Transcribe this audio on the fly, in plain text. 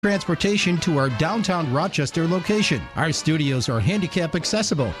transportation to our downtown Rochester location. Our studios are handicap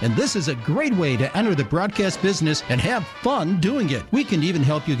accessible, and this is a great way to enter the broadcast business and have fun doing it. We can even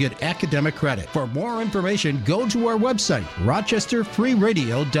help you get academic credit. For more information, go to our website,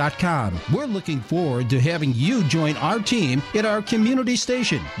 rochesterfreeradio.com. We're looking forward to having you join our team at our community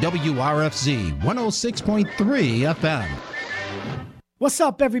station, WRFZ 106.3 FM. What's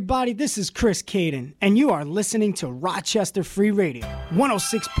up, everybody? This is Chris Caden, and you are listening to Rochester Free Radio,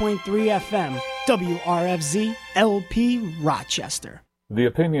 106.3 FM, WRFZ LP Rochester. The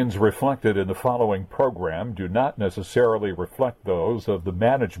opinions reflected in the following program do not necessarily reflect those of the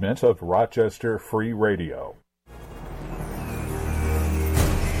management of Rochester Free Radio.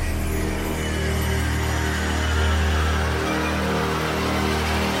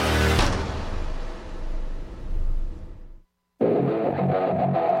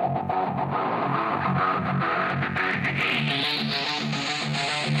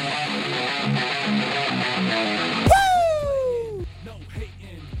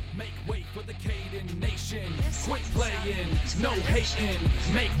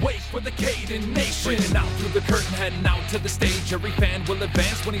 Make way for the Caden Nation. Breaking out through the curtain, heading out to the stage. Every fan will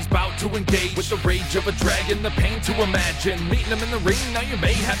advance when he's about to engage with the rage of a dragon, the pain to imagine. Meeting him in the ring, now you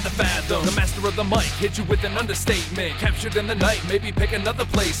may have to fathom. The master of the mic hit you with an understatement. Captured in the night, maybe pick another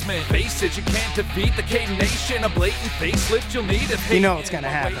placement. Face it, you can't defeat the Caden Nation. A blatant facelift you'll need if you know it's gonna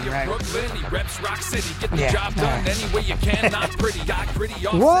happen, right? Brooklyn, he reps Rock City. Get the job done any way you can. Not pretty, got gritty.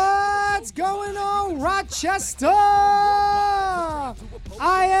 What's going on, Rochester?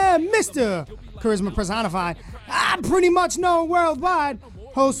 I am Mr. Charisma Personified. I'm pretty much known worldwide.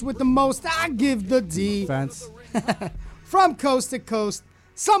 Host with the most, I give the defense. From coast to coast.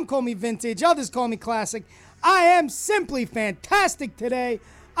 Some call me vintage, others call me classic. I am simply fantastic today.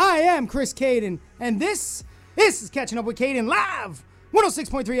 I am Chris Caden, and this is Catching Up with Caden live.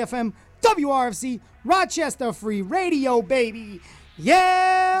 106.3 FM, WRFC, Rochester Free Radio, baby.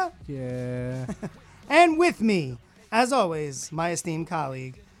 Yeah. And with me, as always, my esteemed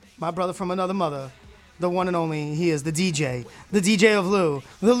colleague, my brother from another mother, the one and only, he is the DJ of Lou,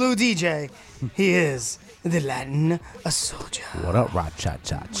 the Lou DJ. He is the Latin soldier. What up,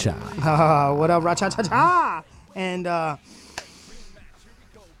 Ra-cha-cha-cha? What up, Ra-cha-cha-cha? And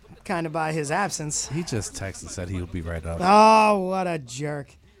kind of by his absence. He just texted and said he'll be right up. Oh, what a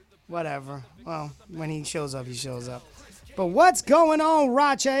jerk. Whatever. Well, when he shows up, he shows up. But what's going on,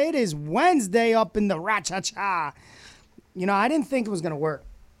 Racha? It is Wednesday up in the Ra-cha-cha. You know, I didn't think it was going to work.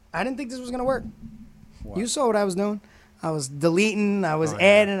 I didn't think this was going to work. What? You saw what I was doing. I was deleting. I was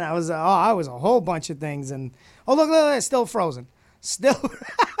adding. I was a whole bunch of things. And look, it's still frozen. Still.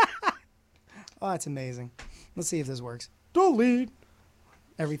 Oh, that's amazing. Let's see if this works. Delete.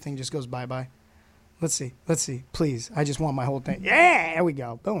 Everything just goes bye-bye. Let's see. Please. I just want my whole thing. Yeah, there we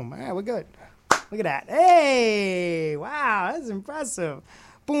go. Boom. All right, we're good. Look at that. Hey, wow, that's impressive.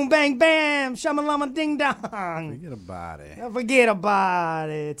 Boom, bang, bam, shamalama, ding, dong. Forget about it. Forget about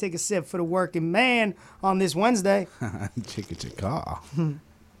it. Take a sip for the working man on this Wednesday. Chicka-chicka.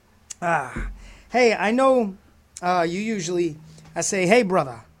 Hey, I know you usually, I say, hey,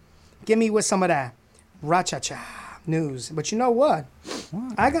 brother, give me with some of that Ra-cha-cha news. But you know what?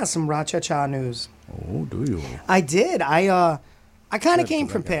 I got some Ra-cha-cha news. Oh, do you? I did. I kind of came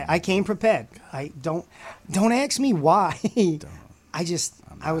prepared. I came prepared. I don't ask me why.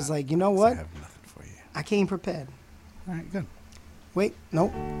 I was like, you know what? I have nothing for you. I came prepared. All right, good. Wait,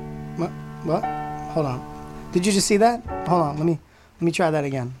 nope. What? Hold on. Did you just see that? Hold on. Let me try that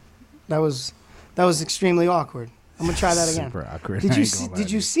again. That was extremely awkward. I'm gonna try that again. Super awkward.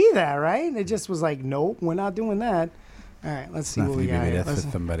 Did you see that? Right? It just was like, nope, we're not doing that. All right, let's see what we got here. That's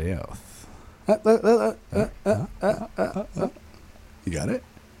somebody else. You got it?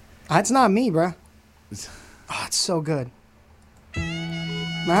 That's not me, bruh. Oh, it's so good.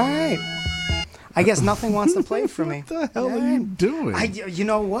 All right. I guess nothing wants to play for me. What the hell are you doing? You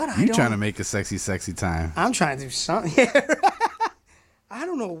know what? You trying to make a sexy time. I'm trying to do something. I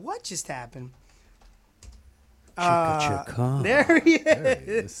don't know what just happened. There he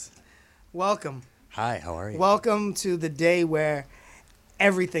is. Welcome. Hi, how are you? Welcome to the day where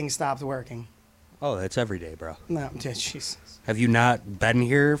everything stopped working. Oh, that's every day, bro. No, Jesus. Have you not been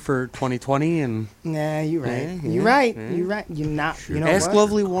here for 2020? Nah, you're right. You're right. You're right. You're not. Sure. You know Ask what?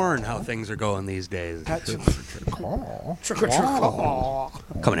 Lovely Warren how things are going these days. Coming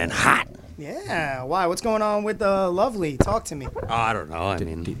in hot. Yeah. Why? What's going on with Lovely? Talk to me. Oh, I don't know. I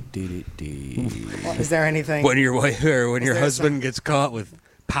mean, is there anything? When your wife or when your husband gets caught with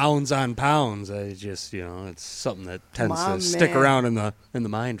pounds on pounds, it's something that tends to stick around in the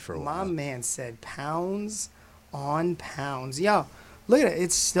mind for a while. My man said pounds on pounds. Yo, Look at it.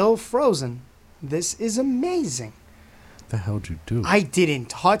 It's still frozen. This is amazing. What the hell did you do? I didn't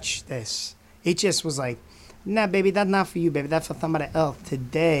touch this. It just was like, nah, baby, that's not for you, baby. That's for somebody else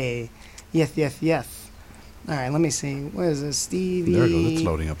today. Yes, yes, yes. All right, let me see. What is this? Stevie. There it goes. It's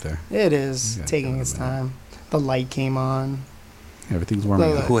loading up there. It is Yeah, taking its time. The light came on. Everything's warming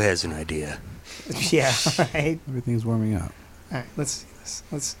Look. up. Who has an idea? Yeah, right. Everything's warming up. All right, let's see this.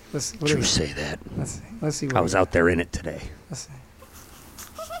 Let's. What Did do you we- say that? Let's see. Let's see. What I was we- out there in it today. Let's see.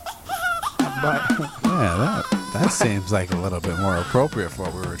 But Yeah, that seems like a little bit more appropriate for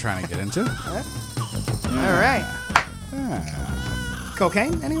what we were trying to get into. all right.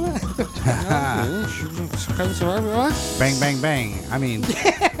 Cocaine, anyway? Bang, bang, bang. I mean,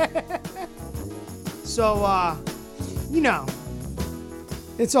 So, you know,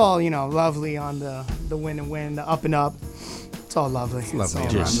 it's all, lovely on the win and win, the up and up. It's all lovely. It's lovely. all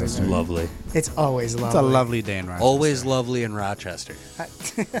Just Rochester. lovely. It's always lovely. it's a lovely day in Rochester. Always lovely in Rochester.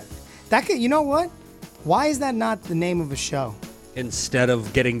 That could, you know what? Why is that not the name of a show? Instead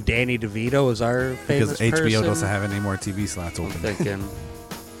of getting Danny DeVito as our famous Because HBO person, doesn't have any more TV slots I'm open. thinking,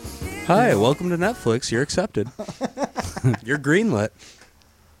 hi, welcome to Netflix. You're accepted. You're greenlit.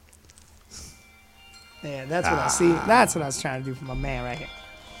 Yeah, that's what I see. That's what I was trying to do for my man right here.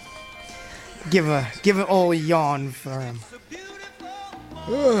 Give an old yawn for him.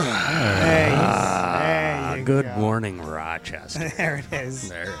 There you Good go. morning, Rochester. There it is.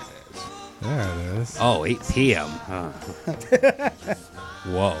 There it is. There it is. Oh, 8 p.m. Huh.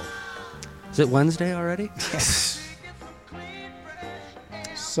 Whoa. Is it Wednesday already?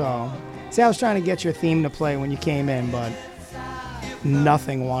 So, see, I was trying to get your theme to play when you came in, but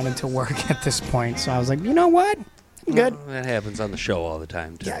nothing wanted to work at this point. So I was like, you know what? I'm good. Well, that happens on the show all the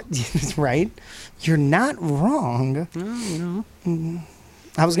time, too. Yeah, right. You're not wrong.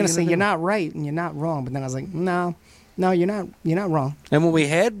 I was gonna say you're not right and you're not wrong, but then I was like, no, you're not wrong. And when we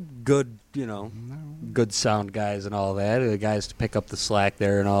had good, good sound guys and all that, the guys to pick up the slack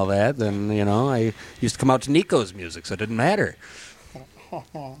there and all that, then, I used to come out to Nico's music, so it didn't matter.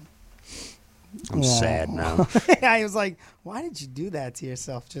 I'm sad now I was like, why did you do that to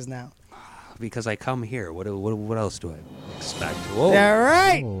yourself just now? because I come here. What else do I expect? Whoa. All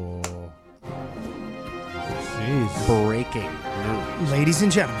right, Oh. Jeez. Breaking news. ladies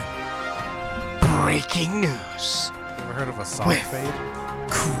and gentlemen, breaking news. Ever heard of a song With- fade?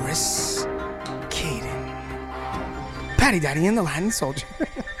 Chris Caden, Patty Daddy and the Latin Soldier.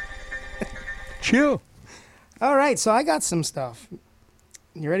 Chill. All right, so I got some stuff.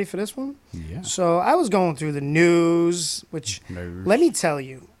 You ready for this one? Yeah. So I was going through the news, which let me tell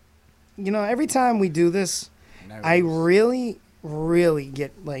you, every time we do this, I really, really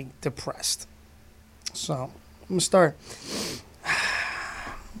get depressed. So I'm gonna start.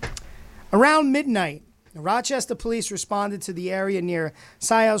 Around midnight, Rochester police responded to the area near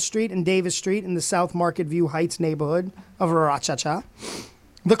Scios Street and Davis Street in the South Market View Heights neighborhood of Rochester.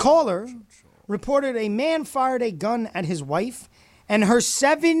 The caller reported a man fired a gun at his wife and her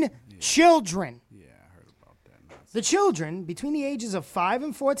 7 children. Yeah, I heard about that. The children, between the ages of 5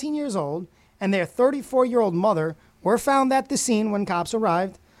 and 14 years old, and their 34-year-old mother were found at the scene when cops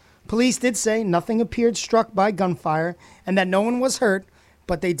arrived. Police did say nothing appeared struck by gunfire and that no one was hurt,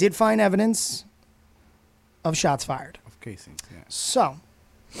 but they did find evidence of shots fired. Of casings, yeah. So,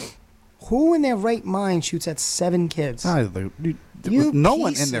 who in their right mind shoots at 7 kids? No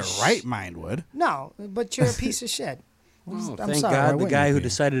one piece in their of right mind would. No, but you're a piece of shit. Oh, I'm thank sorry, why God the wouldn't guy you who be?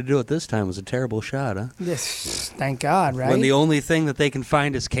 decided to do it this time was a terrible shot, huh? This, thank God, right? When the only thing that they can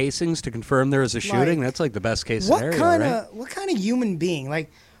find is casings to confirm there was a shooting, that's like the best case scenario, right? What kind of human being,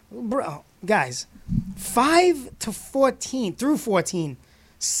 bro, guys, 5 to 14 through 14,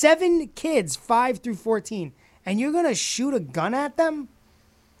 7 kids, 5 through 14, and you're gonna shoot a gun at them?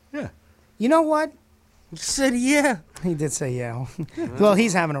 Yeah. You know what? Said yeah. He did say yeah. Well,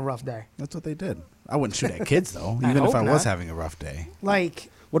 he's having a rough day. That's what they did. I wouldn't shoot at kids, though, I even if hope I was not. having a rough day.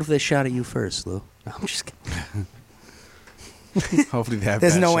 What if they shot at you first, Lou? No, I'm just kidding. Hopefully they have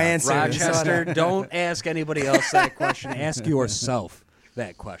There's bad no shots. answer. Rochester, don't ask anybody else that question. Ask yourself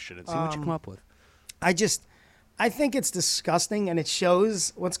that question and see what you come up with. I think it's disgusting, and it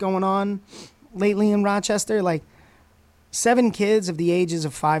shows what's going on lately in Rochester. 7 kids of the ages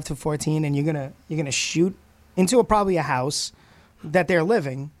of 5 to 14, and you're gonna shoot into probably a house that they're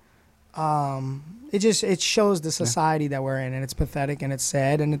living. It shows the society that we're in, and it's pathetic and it's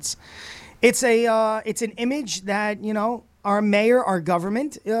sad, and it's an image that our mayor, our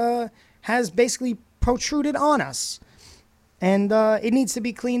government has basically protruded on us, and it needs to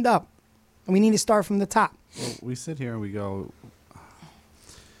be cleaned up. And we need to start from the top. Well, we sit here and we go.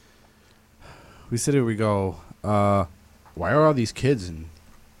 why are all these kids and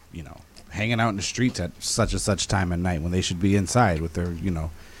hanging out in the streets at such and such time at night when they should be inside with their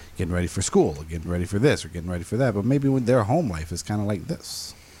getting ready for school or getting ready for this or getting ready for that? But maybe when their home life is kind of like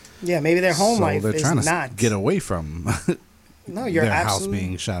this. Yeah, maybe their home life they're is trying to not. get away from No, you're their house absolutely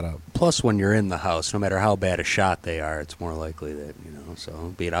being shot up. Plus, when you're in the house, no matter how bad a shot they are, it's more likely that,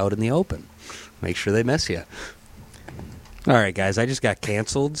 so be it out in the open. Make sure they miss you. All right, guys, I just got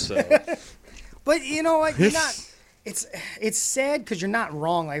canceled, so. But you know what? You're not. It's sad because you're not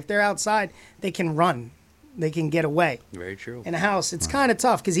wrong. Like if they're outside, they can run, they can get away. Very true. In a house, it's kind of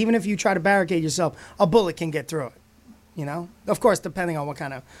tough because even if you try to barricade yourself, a bullet can get through it. Of course, depending on what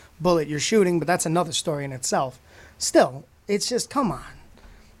kind of bullet you're shooting, but that's another story in itself. Still, it's just come on.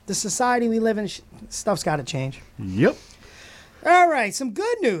 The society we live in, stuff's got to change. Yep. All right, some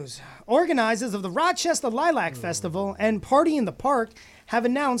good news. Organizers of the Rochester Lilac Festival and Party in the Park have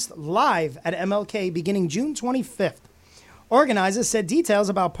announced live at MLK beginning June 25th. Organizers said details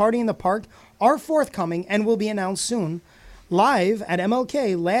about Party in the Park are forthcoming and will be announced soon. Live at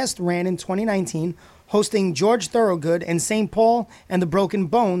MLK last ran in 2019, hosting George Thorogood and St. Paul and the Broken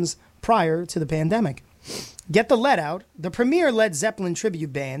Bones prior to the pandemic. Get the Let Out, the premier Led Zeppelin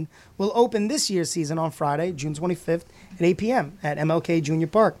tribute band, will open this year's season on Friday, June 25th at 8 p.m. at MLK Junior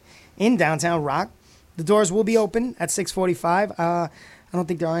Park in downtown Rock. The doors will be open at 6:45. I don't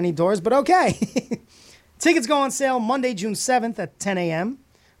think there are any doors, but okay. Tickets go on sale Monday, June 7th at 10 a.m.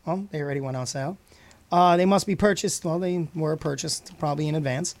 Well, they already went on sale. They must be purchased. Well, they were purchased probably in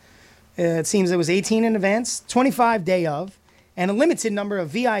advance. It seems it was 18 in advance, 25 day of, and a limited number of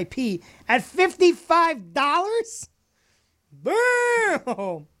VIP at $55.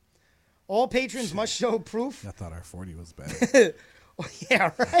 Boom! All patrons must show proof. I thought our 40 was bad.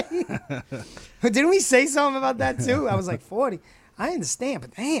 Yeah, right? Didn't we say something about that too? I was like 40. I understand,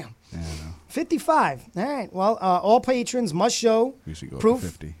 but damn. Yeah, I know. 55. All right. Well, all patrons must show We should go proof, up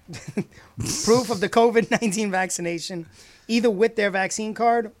to 50. proof of the COVID-19 vaccination, either with their vaccine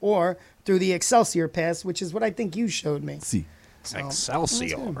card or through the Excelsior Pass, which is what I think you showed me. See.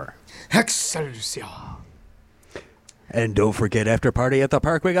 Excelsior. Excelsior. And don't forget, after Party at the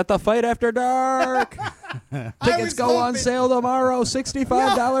Park, we got the Fight After Dark. Tickets go on sale tomorrow,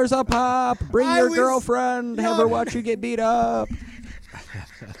 $65 a pop. Bring your girlfriend, have her watch you get beat up.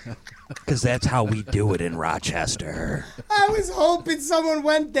 Because that's how we do it in Rochester. I was hoping someone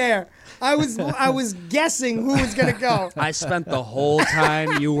went there. I was guessing who was going to go. I spent the whole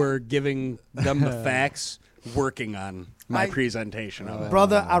time you were giving them the facts working on my presentation of it.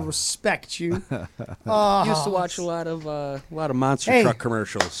 Brother, I respect you. Used to watch a lot of monster truck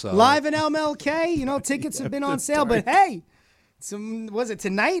commercials. So. Live in MLK, tickets have been on sale, but hey, was it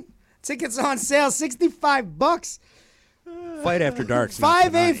tonight? Tickets on sale, $65. Fight After Dark.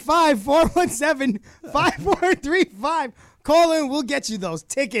 585-417-5435. Call in, we'll get you those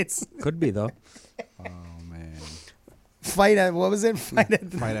tickets. Could be though. Oh, man. What was it? Fight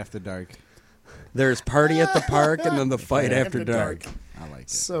After Dark. There's Party at the Park and then the Fight After Dark. I like it.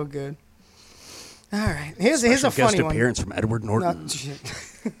 So good. All right. Here's a Guest funny one. appearance from Edward Norton.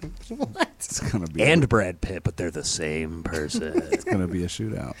 What? It's going to be And Brad Pitt, but they're the same person. It's going to be a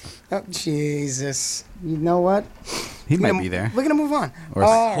shootout. Oh, Jesus. You know what? He might be there. We're going to move on. Or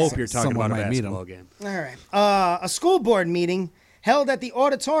Hope you're talking someone about a might meet basketball him. game. All right. A school board meeting held at the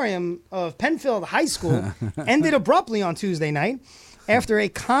auditorium of Penfield High School ended abruptly on Tuesday night after a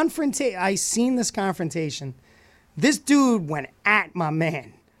confrontation. I seen this confrontation. This dude went at my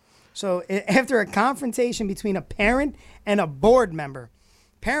man. So after a confrontation between a parent and a board member,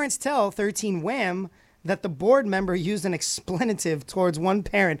 parents tell 13 Wham that the board member used an expletive towards one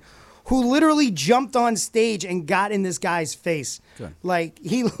parent who literally jumped on stage and got in this guy's face. Good. Like,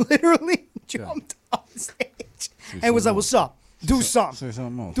 he literally jumped on stage and was like, what's up? Do something. Say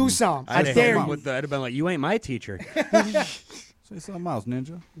something else. Do something. I I'd have dare hit him you. with I'd have been like, you ain't my teacher. Say something else,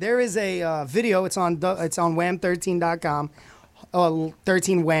 Ninja. There is a video. It's on wham13.com.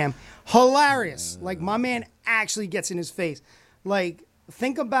 13 Wham. Hilarious. Like, my man actually gets in his face. Like,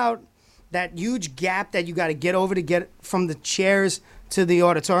 think about that huge gap that you got to get over to get from the chairs to the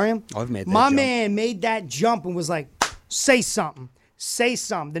auditorium. I've made that My jump. man made that jump and was like, say something. Say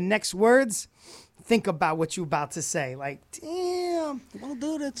something. The next words, think about what you're about to say. Like, damn. Well,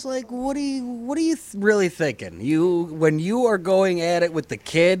 dude, it's like, what are you really thinking? When you are going at it with the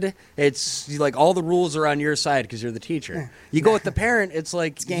kid, it's like all the rules are on your side because you're the teacher. You go with the parent, it's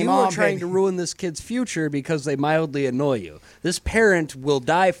like game you are on, trying baby. to ruin this kid's future because they mildly annoy you. This parent will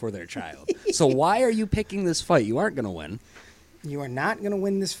die for their child. So why are you picking this fight? You aren't going to win. You are not going to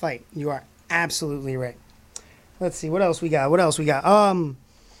win this fight. You are absolutely right. Let's see. What else we got?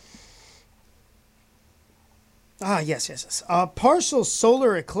 Yes. A partial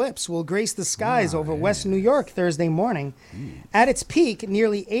solar eclipse will grace the skies over West New York Thursday morning. At its peak,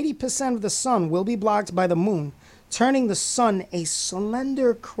 nearly 80% of the sun will be blocked by the moon, turning the sun a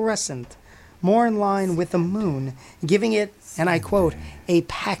slender crescent, more in line with the moon, giving it, and I quote, a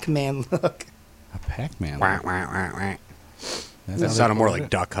Pac-Man look. A Pac-Man. That sounded more like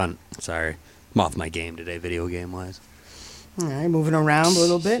Duck Hunt. Sorry. I'm off my game today, video game-wise. All right, moving around a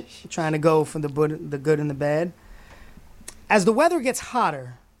little bit, trying to go for the good and the bad. As the weather gets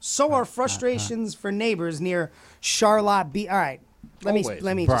hotter, so are frustrations for neighbors near Charlotte Beach. All right, let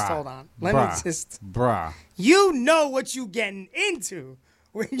me just hold on. Bruh. You know what you getting into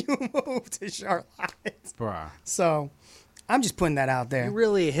when you move to Charlotte. Bruh. So, I'm just putting that out there. You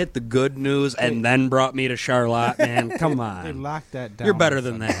really hit the good news and then brought me to Charlotte, man. Come on. They locked that down. You're better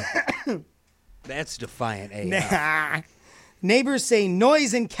than that. That's defiant AF. Nah. Neighbors say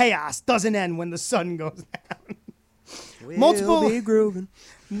noise and chaos doesn't end when the sun goes down.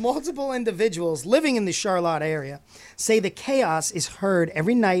 Multiple individuals living in the Charlotte area say the chaos is heard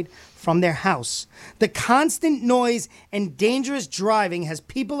every night from their house. The constant noise and dangerous driving has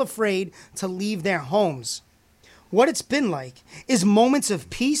people afraid to leave their homes. What it's been like is moments of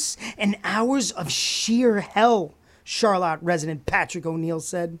peace and hours of sheer hell, Charlotte resident Patrick O'Neill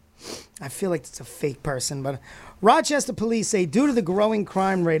said. I feel like it's a fake person, but Rochester police say due to the growing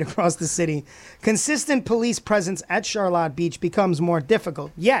crime rate across the city, consistent police presence at Charlotte Beach becomes more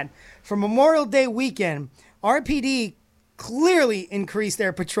difficult. Yet, for Memorial Day weekend, RPD clearly increased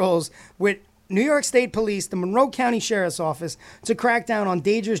their patrols with New York State Police, the Monroe County Sheriff's Office, to crack down on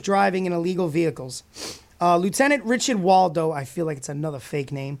dangerous driving and illegal vehicles. Lieutenant Richard Waldo, I feel like it's another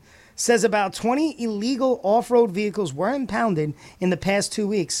fake name, says about 20 illegal off-road vehicles were impounded in the past 2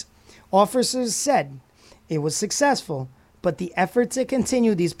 weeks. Officers said it was successful, but the effort to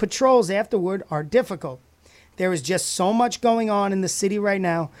continue these patrols afterward are difficult. There is just so much going on in the city right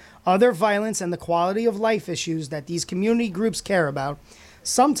now, other violence and the quality of life issues that these community groups care about.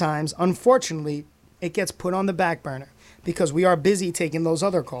 Sometimes, unfortunately, it gets put on the back burner because we are busy taking those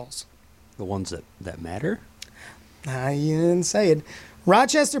other calls. The ones that matter? You didn't say it.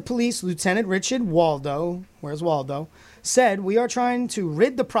 Rochester Police Lieutenant Richard Waldo, where's Waldo, said, "We are trying to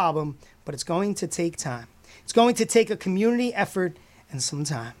rid the problem, but it's going to take time. It's going to take a community effort and some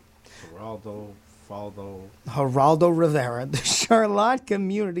time." Geraldo Rivera, the Charlotte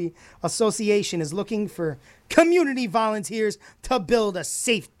Community Association is looking for community volunteers to build a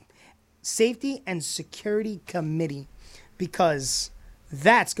safety and security committee because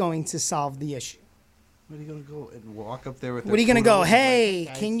that's going to solve the issue. What are you gonna go and walk up there with? What are you gonna go?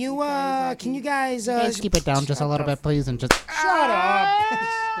 Hey, can you guys keep it down just a little bit, please, and just shut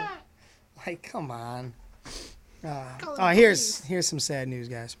up? Like, come on. Here's some sad news,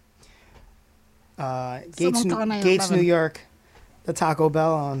 guys. Gates, New York, the Taco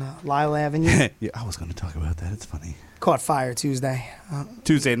Bell on Lyle Avenue. Yeah, I was gonna talk about that. It's funny. Caught fire Tuesday.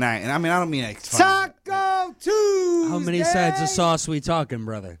 Tuesday night, and I mean I don't mean it's funny. Taco Tuesday. How many sides of sauce we talking,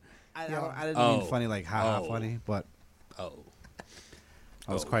 brother? I didn't mean funny like funny, but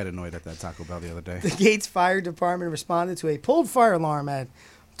I was quite annoyed at that Taco Bell the other day. The Gates Fire Department responded to a pulled fire alarm at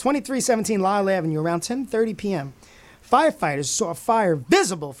 2317 Lyle Avenue around 10:30 p.m. Firefighters saw a fire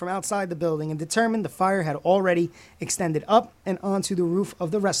visible from outside the building and determined the fire had already extended up and onto the roof of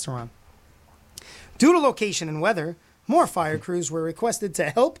the restaurant. Due to location and weather, more fire crews were requested to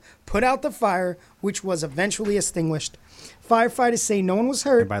help put out the fire, which was eventually extinguished. Firefighters say no one was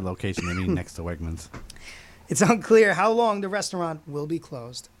hurt. And by location, they mean next to Wegmans. It's unclear how long the restaurant will be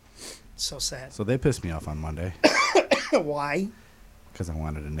closed. So sad. So they pissed me off on Monday. Why? Because I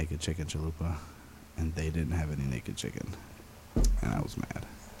wanted a naked chicken chalupa, and they didn't have any naked chicken, and I was mad.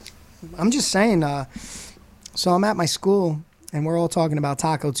 I'm just saying, so I'm at my school, and we're all talking about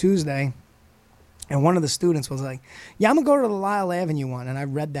Taco Tuesday, and one of the students was like, yeah, I'm going to go to the Lyle Avenue one, and I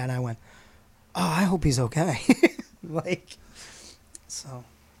read that, and I went, oh, I hope he's okay. So.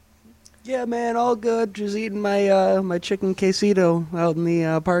 Yeah, man, all good. Just eating my my chicken quesito out in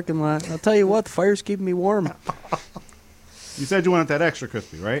the parking lot. I'll tell you what, the fire's keeping me warm. You said you wanted that extra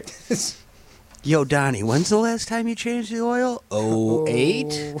crispy, right? Yo, Donnie, when's the last time you changed the oil?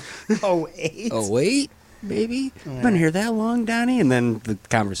 08? 08? 08, baby? Been here that long, Donnie? And then the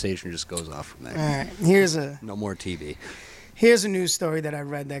conversation just goes off from there. All right, no more TV. Here's a news story that I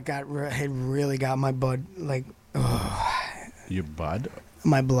read that had really got my blood, Your bud?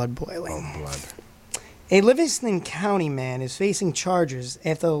 My blood boiling. Oh, blood. A Livingston County man is facing charges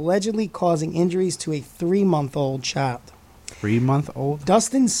after allegedly causing injuries to a 3-month-old child. 3-month-old?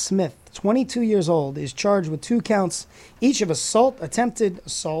 Dustin Smith, 22 years old, is charged with 2 counts, each of assault, attempted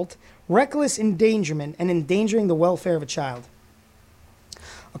assault, reckless endangerment, and endangering the welfare of a child.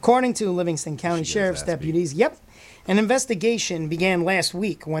 According to Livingston County Sheriff's deputies, an investigation began last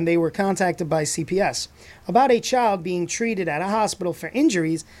week when they were contacted by CPS about a child being treated at a hospital for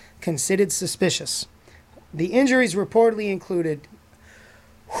injuries considered suspicious. The injuries reportedly included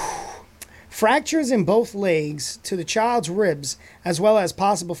fractures in both legs to the child's ribs, as well as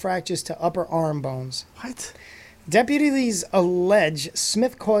possible fractures to upper arm bones. What? Deputies allege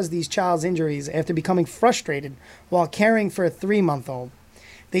Smith caused these child's injuries after becoming frustrated while caring for a 3-month-old.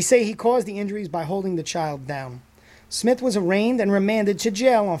 They say he caused the injuries by holding the child down. Smith was arraigned and remanded to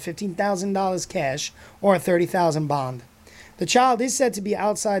jail on $15,000 cash or a $30,000 bond. The child is said to be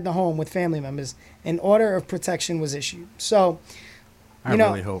outside the home with family members. An order of protection was issued. So, I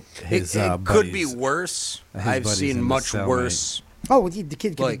really hope his it could be worse. I've seen much worse. Oh, the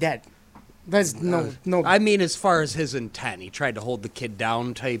kid could be dead. There's no. I mean, as far as his intent, he tried to hold the kid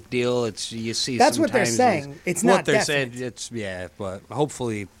down type deal. It's you see. That's what they're saying. It's what not they're definite. saying. It's but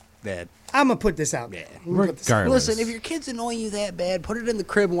hopefully that. I'm gonna put this out there. Regardless. Listen, if your kids annoy you that bad, put it in the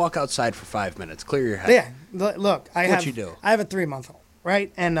crib and walk outside for 5 minutes. Clear your head. Yeah. Look, I have a 3-month-old,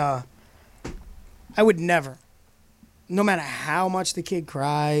 right? And I would never, no matter how much the kid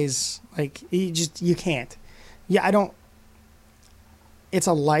cries, like you can't. Yeah, I don't. It's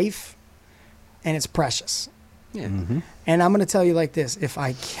a life. And it's precious. Yeah. Mm-hmm. And I'm going to tell you like this. If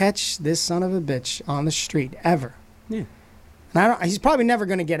I catch this son of a bitch on the street ever, and he's probably never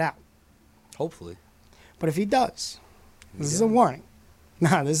going to get out. Hopefully. But if he does, this is a warning.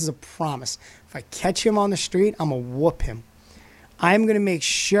 Nah, this is a promise. If I catch him on the street, I'm going to whoop him. I'm going to make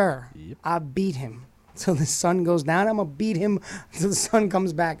sure I beat him till the sun goes down. I'm going to beat him till the sun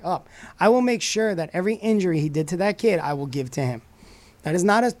comes back up. I will make sure that every injury he did to that kid, I will give to him. That is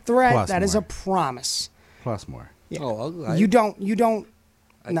not a threat. Plus that is more. a promise. Plus more. Yeah. Oh, You don't.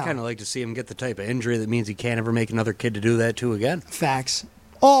 I'd no. kind of like to see him get the type of injury that means he can't ever make another kid to do that to again. Facts.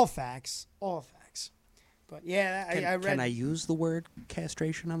 All facts. All facts. But yeah, I read. Can I use the word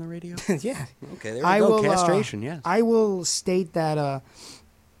castration on the radio? Yeah. Okay, there we go. Castration, yes. I will state that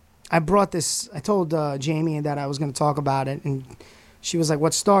I brought this. I told Jamie that I was going to talk about it, and she was like,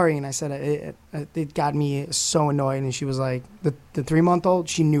 "What story?" And I said, "It got me so annoyed." And she was like, "The 3-month-old."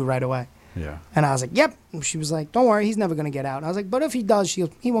 She knew right away. Yeah. And I was like, "Yep." And she was like, "Don't worry, he's never gonna get out." And I was like, "But if he does,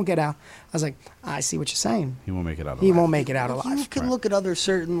 he won't get out." I was like, "I see what you're saying. He won't make it out alive. He won't make it out alive." You can look at other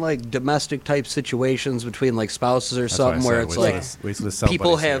certain like domestic type situations between like spouses or something where it's wait till the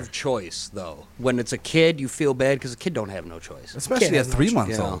people have choice though. When it's a kid, you feel bad because the kid don't have no choice. Especially Kid a has no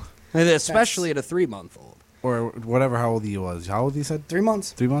 3-month-old. And especially at a 3-month-old. Or whatever, how old he was. How old he said? 3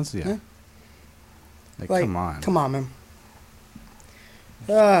 months. 3 months? Yeah. Yeah. Like, come on. Come on, man.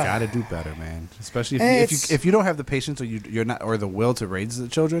 Gotta do better, man. Especially if you don't have the patience or you're not or the will to raise the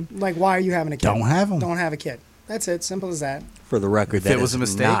children. Like, why are you having a kid? Don't have them. Don't have a kid. That's it. Simple as that. For the record, If that it was is a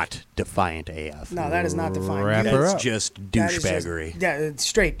mistake? not defiant AF. No, that is not defined. Wrap her That's up. just That is just- douchebaggery. yeah, it's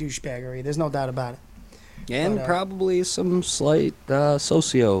straight douchebaggery. There's no doubt about it. And But, probably some slight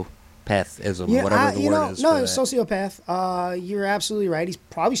sociopathism, whatever the word is. No, for that. sociopath. You're absolutely right. He's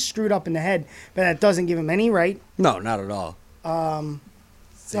probably screwed up in the head, but that doesn't give him any right. No, not at all.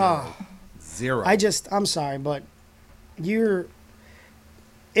 Zero. I'm sorry, but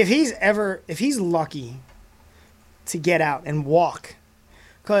if he's lucky to get out and walk,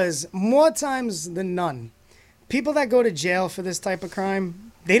 because more times than none, people that go to jail for this type of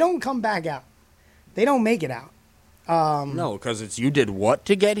crime, they don't come back out. They don't make it out. No, because it's you did what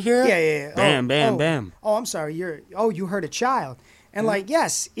to get here? Yeah. Bam, bam, bam. Oh, I'm sorry. You hurt a child, and like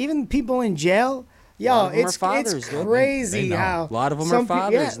yes, even people in jail. Yo, lot of them are it's fathers, dude. crazy They know. how A lot of them some are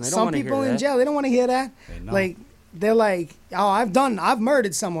fathers, and they don't some wanna hear people in that. jail they don't want to hear that. They know. Like they're like, oh, I've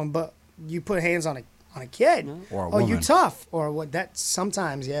murdered someone, but you put hands on a kid, Or a oh, you woman. tough, or what? That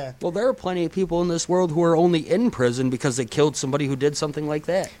sometimes, yeah. Well, there are plenty of people in this world who are only in prison because they killed somebody who did something like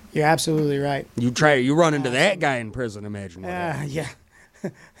that. You're absolutely right. You run into that guy in prison, imagine what happens. Yeah,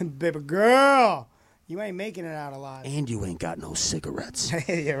 baby girl, you ain't making it out alive. And you ain't got no cigarettes.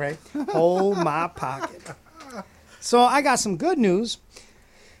 Yeah, right. Hold my pocket. So I got some good news.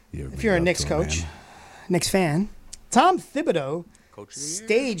 If you're a Knicks coach, Knicks fan, Tom Thibodeau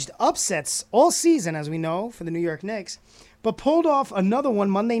staged upsets all season, as we know, for the New York Knicks, but pulled off another one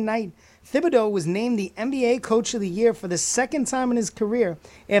Monday night. Thibodeau was named the NBA Coach of the Year for the second time in his career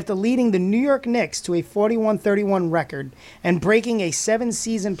after leading the New York Knicks to a 41-31 record and breaking a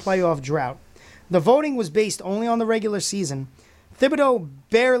 7-season playoff drought. The voting was based only on the regular season. Thibodeau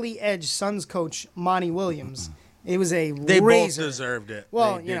barely edged Suns coach Monty Williams. It was a They razor. both deserved it.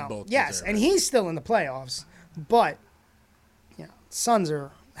 Well, They did both yes, deserve and it. he's still in the playoffs, but Suns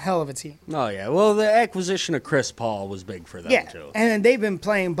are hell of a team. Oh, yeah. Well, the acquisition of Chris Paul was big for them, Yeah, too. and they've been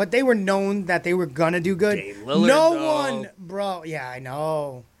playing, but they were known that they were gonna do good. Dame Lillard, no though. one, bro. Yeah, I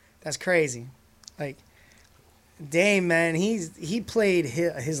know. That's crazy. Like Dame, man, he played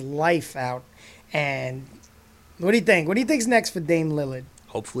his life out. And what do you think? What do you think's next for Dame Lillard?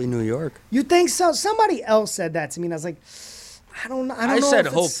 Hopefully New York. You think so? Somebody else said that to me, and I was like, I don't know. I know said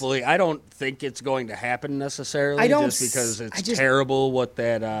if it's- hopefully. I don't think it's going to happen necessarily. I don't just because it's I just- terrible what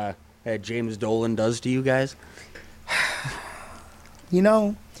that James Dolan does to you guys. You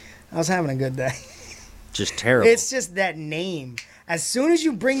know, I was having a good day. Just terrible. It's just that name. As soon as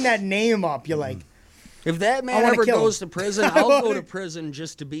you bring that name up, you're like, If that I man wanna ever kill him. goes to prison, I'll go to prison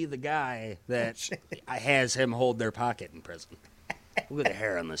just to be the guy that has him hold their pocket in prison. Look at the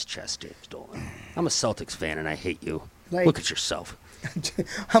hair on this chest, James Dolan. I'm a Celtics fan and I hate you. Like- Look at yourself.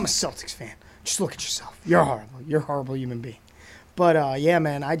 I'm a Celtics fan. Just look at yourself. You're horrible. You're a horrible human being. But yeah,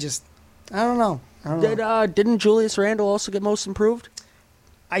 man, I don't know. Didn't Julius Randle also get most improved?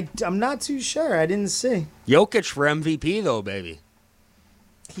 I'm not too sure. I didn't see. Jokic for MVP though, baby.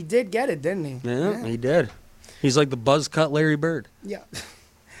 He did get it, didn't he? Yeah, he did. He's like the buzz cut Larry Bird. Yeah.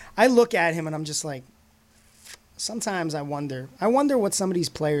 I look at him and I'm just like, sometimes I wonder what some of these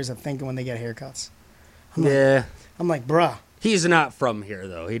players are thinking when they get haircuts. Yeah. I'm like, bruh, He's not from here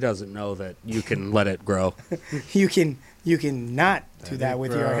though. He doesn't know that you can let it grow. you can not do that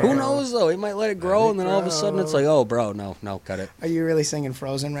with your hair. Who knows though? He might let it grow and then all of a sudden it's like, oh bro, no, cut it. Are you really singing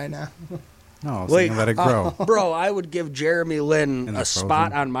Frozen right now? No, I was Wait, thinking let it grow. Bro, I would give Jeremy Lin In a the spot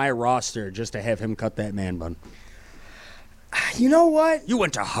Frozen. on my roster just to have him cut that man bun. You know what? You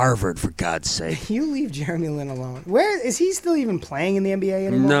went to Harvard, for God's sake. You leave Jeremy Lin alone. Where is he still even playing in the NBA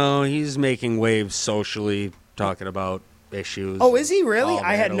anymore? No, he's making waves socially, talking about issues. Oh, is he really? all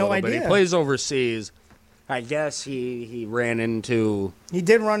I that had a no little bit. idea. He plays overseas. I guess he ran into He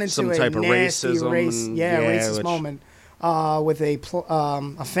did run into some a type of nasty racism, racist which- moment with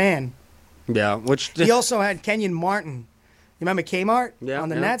a fan. which He also had Kenyon Martin. You remember Kmart on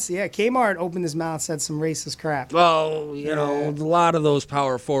the yeah. Nets? Yeah, Kmart opened his mouth, said some racist crap. Well, you know, a lot of those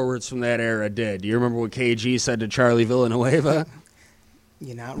power forwards from that era did. You remember what KG said to Charlie Villanueva?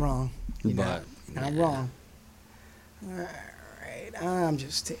 You're not wrong. You're not wrong. All right, I'm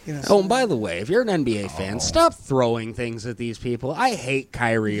just taking a Oh, and by the way, if you're an NBA fan, stop throwing things at these people. I hate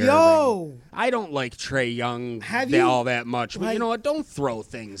Kyrie Irving. Yo! I don't like Trey Young Have you- all that much, but like, you know what? Don't throw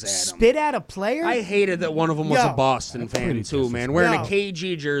things at him. spit at a player? I hated that one of them was Yo. a Boston fan too, man, wearing Yo. a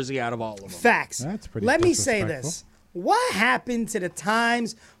KG jersey out of all of them. Facts. That's pretty Let me say disrespectful. this. What happened to the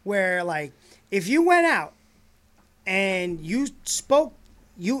times where, like, if you went out and you spoke,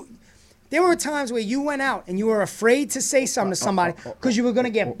 there were times where you went out and you were afraid to say something to somebody because you were going to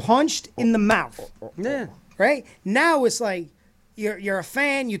get punched in the mouth, Yeah. right? Now it's like you're a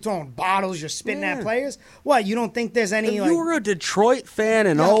fan, you're throwing bottles, you're spitting at players. What, you don't think there's any, If like... you were a Detroit fan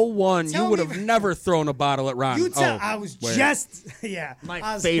in Yo, 01, you tell would me- have never thrown a bottle at Ron. You tell. Oh, I was wait. just yeah. My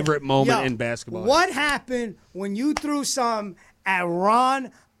I was- favorite moment Yo, in basketball. What happened when you threw some at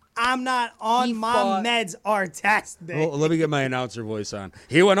Ron? I'm not on He my fought- meds are test day. Well, let me get my announcer voice on.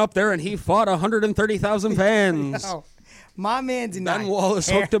 He went up there and he fought 130,000 fans. Yo, my man did not. Ben Wallace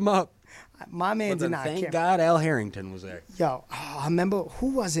care. hooked him up. My man But did then not thank care. God Al Harrington was there. Yo, I remember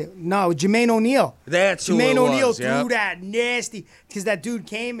who was it? No, Jermaine O'Neal. That's who Jermaine it O'Neal was, threw yep. that nasty because that dude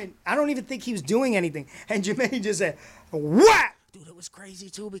came and I don't even think he was doing anything, and Jermaine just said, "What?" Dude, it was crazy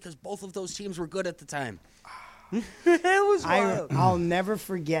too because both of those teams were good at the time. It was wild. I'll never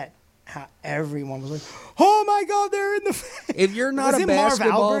forget how everyone was like, "Oh my God, they're in the." If you're not Was a it Marv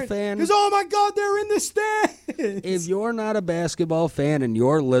basketball Albert? fan, He goes, "Oh my God, they're in the stands." if you're not a basketball fan and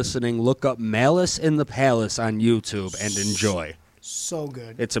you're listening, look up Malice in the Palace on YouTube and enjoy. So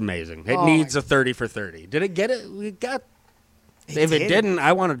good. It's amazing. It Oh, needs my- a 30 for 30. Did it get it? We got. If it didn't,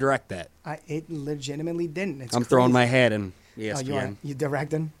 I want to direct that. It legitimately didn't. It's I'm throwing my crazy. head in Oh, ESPN. you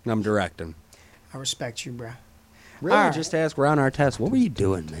directing? I'm directing. I respect you, bruh. Really? All right. Just ask Ron Artest. What were you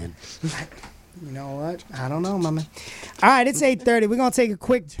doing, man? You know what? I don't know, mama. All right, it's 8:30. We're going to take a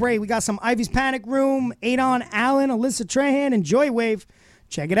quick break. We got some Ivy's Panic Room, Adon Allen, Alyssa Trahan, and Joywave.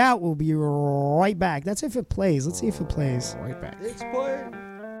 Check it out. We'll be right back. That's if it plays. Let's see if it plays. Right back. It's playing.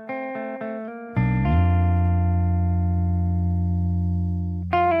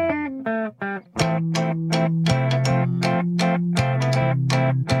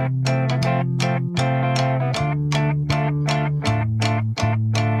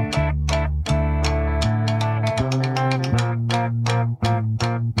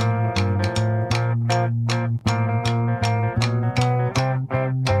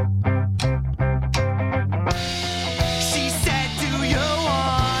 She said, "Do you want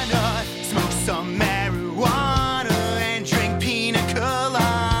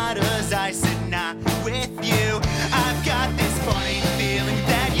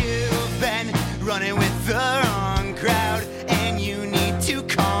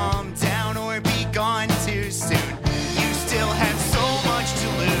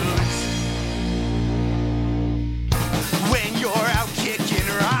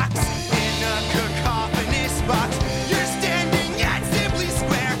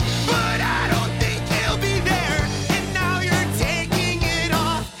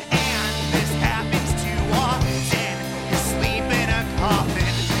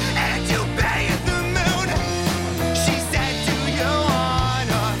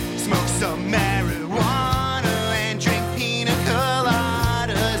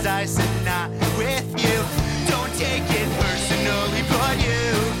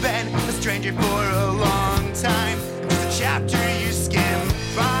stranger for a long time. Just a chapter you skim,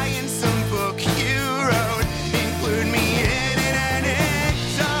 buying some book you wrote. Include me in an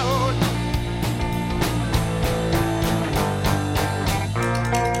anecdote.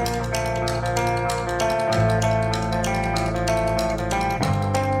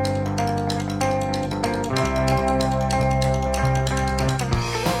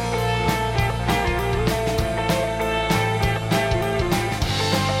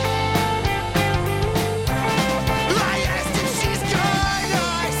 I asked if she's gonna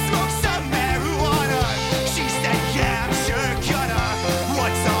smoke some marijuana. She said, yeah, I'm sure gonna.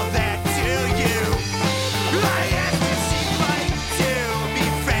 What's all that to you? I asked if she'd like to be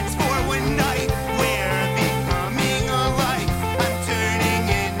friends for one night. We're becoming alike. I'm turning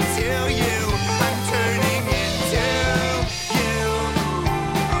into you. I'm turning into you.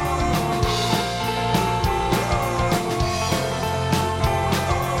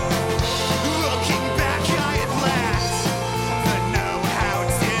 Looking back, I had lacked the know-how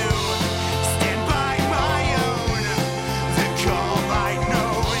to stand by my own. The call I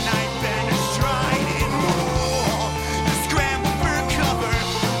know, and I've been astride in war. The scramble for cover,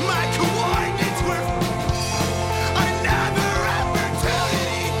 my coordinates were another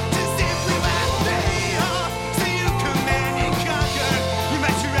opportunity to simply laugh me off. So you command and conquer. You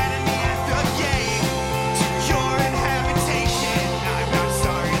met your enemy at the gate to your inhabitation. I'm not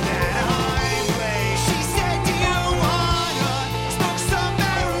sorry that I'm late. She said, do you wanna smoke some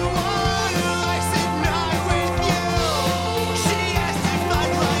marijuana? I said, not with you. She asked if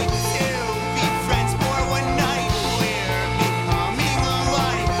I'd like to be friends for one night. We're becoming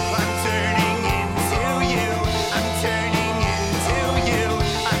alike. I'm turning into you. I'm turning into you.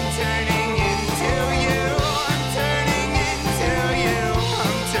 I'm turning into you. I'm turning into you.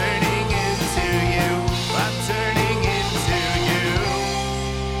 I'm turning into you. I'm turning into you.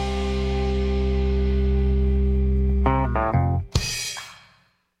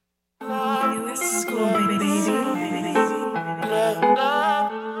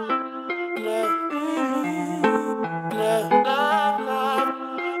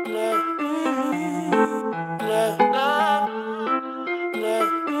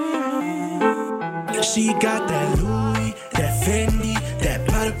 She got that Louis, that Fendi, that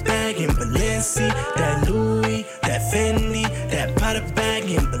Prada bag in Balenci. That Louis, that Fendi, that Prada bag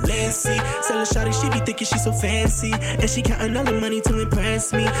in Balenci. Selling shawty, she be thinking she so fancy, and she counting all the money to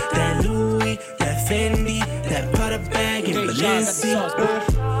impress me. That Louis, that Fendi, that Prada bag in Balenci.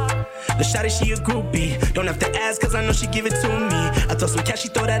 The shawty, she a groupie. Don't have to ask, cause I know she give it to me. I throw some cash, she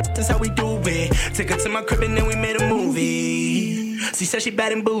throw that, that's how we do it. Took her to my crib and then we made a movie. She said she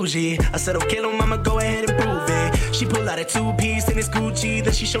bad and bougie. I said, okay, little mama, go ahead and prove it. She pulled out a two-piece and it's Gucci.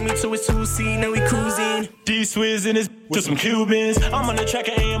 Then she showed me to his 2C, now we cruising. D-Swizz in his with some Cubans. I'm on the track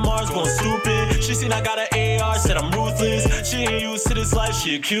of AMRs going stupid. She seen I got an AR, said I'm ruthless. She ain't used to this life,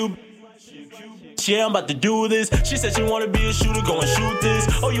 she a Cuban. Yeah, I'm about to do this. She said she wanna be a shooter, go and shoot this.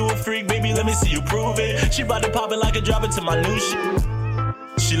 Oh, you a freak, baby, let me see you prove it. She about to pop it like a drop it to my new shit.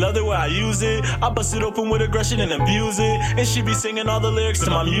 She love the way I use it. I bust it open with aggression and abuse it. And she be singing all the lyrics to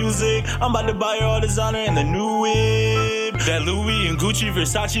my music. I'm about to buy her all designer and the new whip. That Louis and Gucci,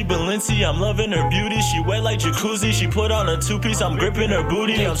 Versace, Balenci. I'm loving her beauty. She wet like jacuzzi. She put on a two-piece. I'm gripping her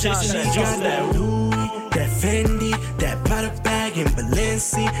booty. I'm chasing that juice. That Louis, that Fendi, that Prada bag in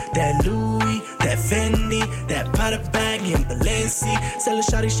Balenci. That Louis, that Fendi, that Prada bag in Balenci. Selling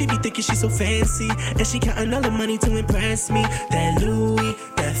shawty, she be thinking she so fancy, and she counting all the money to impress me. That Louis,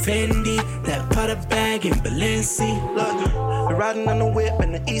 that Fendi, that Prada bag in Balenci. Look, we're riding on the whip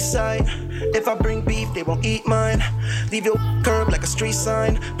in the east side. If I bring beef, they won't eat mine. Leave your curb like a street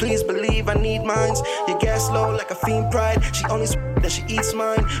sign. Please believe I need mines. Your gas low like a fiend pride. She only that she eats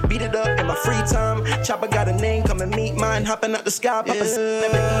mine. Beat it up in my free time. Chopper got a name, come and meet mine. Hopping out the sky, popping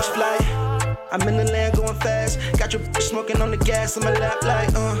never each flight. I'm in the land going fast. Got your bitch smoking on the gas in my lap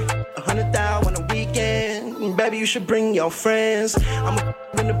like 100,000 on the weekend. Baby, you should bring your friends. I'ma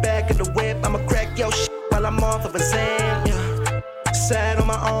in the back of the whip. I'ma crack your shit while I'm off of a Xan. Yeah. Sad on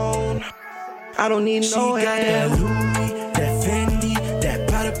my own. I don't need no She got hand. that Louis, that Fendi, that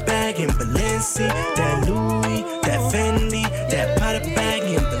Prada bag in Balenci. That Louis, that Fendi, that Prada bag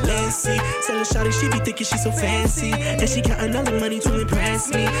in Balenci. Selling shawty, she be thinking she so fancy, and she counting all the money to impress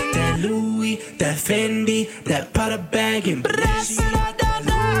me. That Louis, that Fendi, that Prada bag in Balenci. That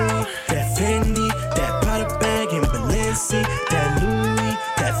Louis, that Fendi, that Prada bag in Balenci. That Louis,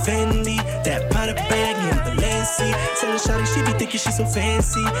 that Fendi, that Prada bag in Balenci. Selling shawty, she be thinking she so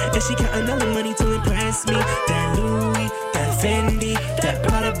fancy, and she counting all the money to impress me. That Louis, that Fendi, that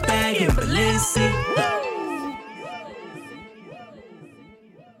Prada bag in Balenci.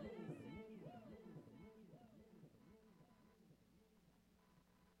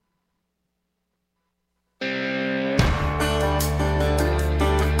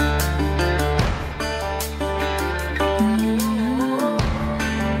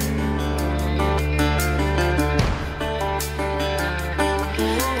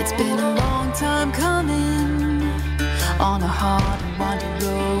 windy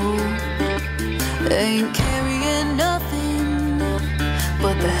road. Ain't carrying nothing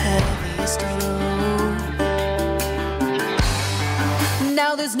but the heaviest load.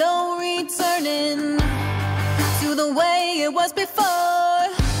 Now there's no returning to the way it was before.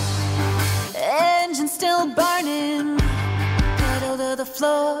 Engine still burning, pedal to the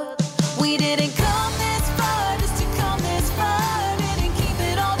floor. We didn't come this far just to come this far. Didn't keep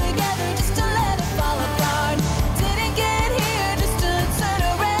it all together just to let it fall apart. Didn't get here just to turn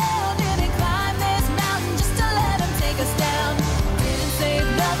around. Didn't climb this mountain just to let them take us down. Didn't save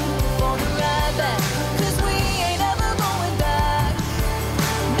nothing for the ride back. 'Cause we ain't ever going back.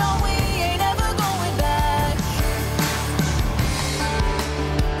 No, we ain't ever going back.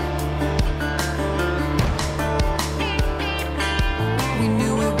 We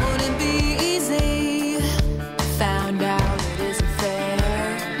knew it wouldn't be easy. Found out it isn't fair.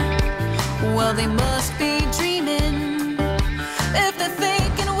 Well, they must be dreaming if they're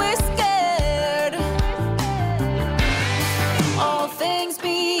thinking we're scared. All things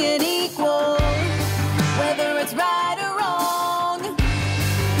being equal, whether it's right or wrong,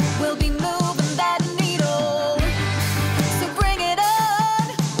 we'll be moving that needle. So bring it on.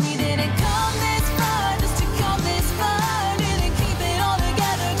 We didn't come this far just to come this far. Didn't keep it all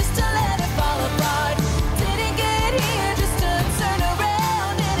together just to let it fall apart. Didn't get here just to turn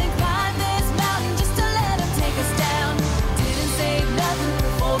around. Didn't climb this mountain just to let them take us down. Didn't save nothing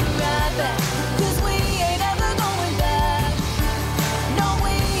for the ride back. 'Cause we ain't ever going back. No,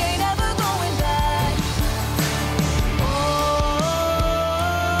 we ain't ever going back.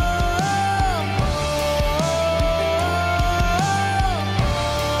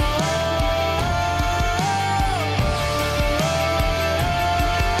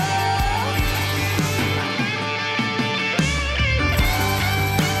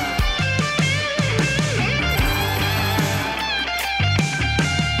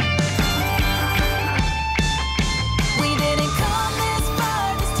 We didn't come this far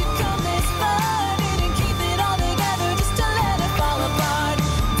just to come this far. Didn't keep it all together just to let it fall apart.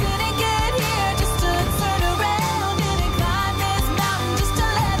 Didn't get here just to turn around. Didn't climb this mountain just to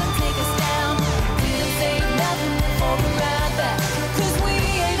let them take us down. Didn't save nothing for the ride back. 'Cause we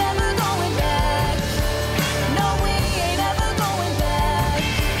ain't ever going back. No, we ain't ever going back.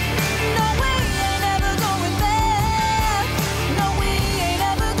 No, we ain't ever going back. No, we ain't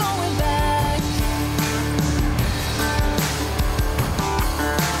ever going back.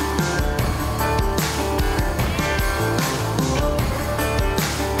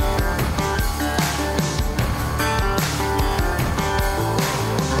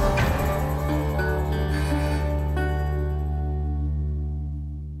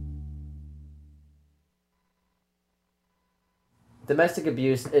 Domestic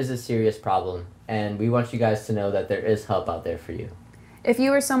abuse is a serious problem, and we want you guys to know that there is help out there for you. If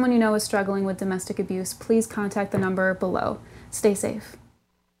you or someone you know is struggling with domestic abuse, please contact the number below. Stay safe.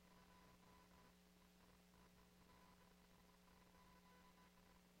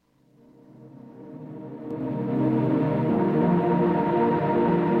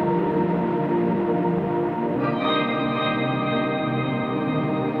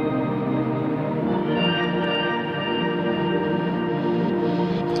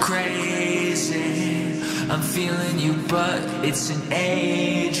 Crazy, I'm feeling you, but it's an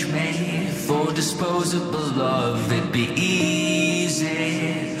age made for disposable love. It'd be easy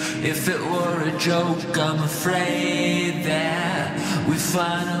if it were a joke. I'm afraid that we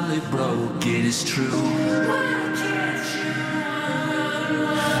finally broke it. It's true.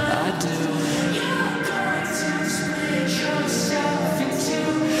 I do.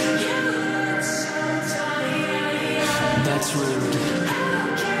 That's rude.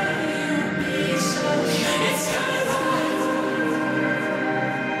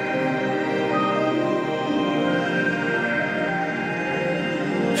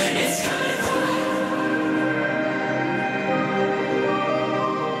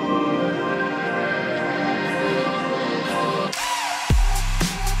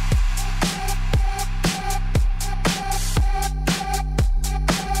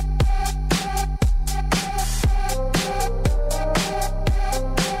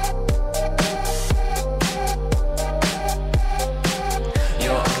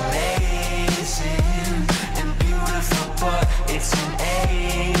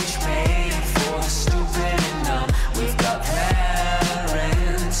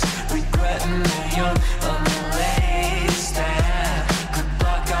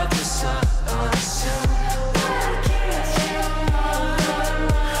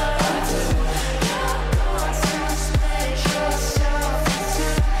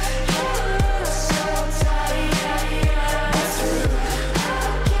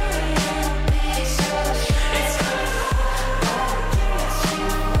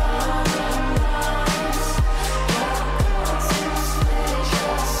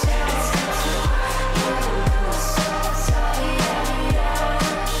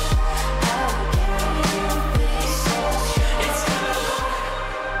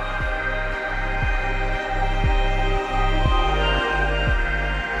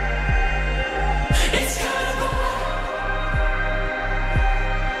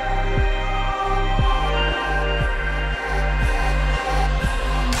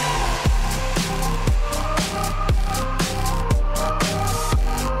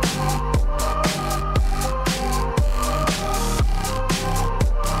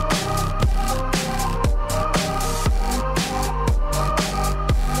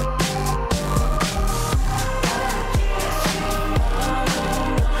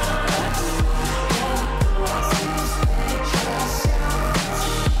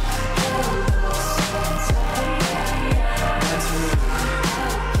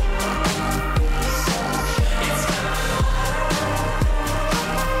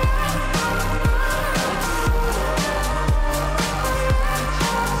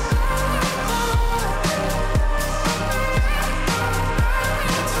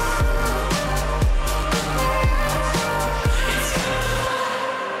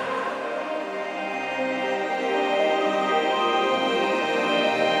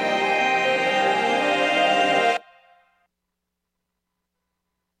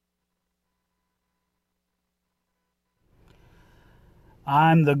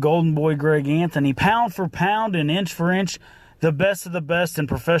 I'm the Golden Boy Greg Anthony. Pound for pound and inch for inch, the best of the best in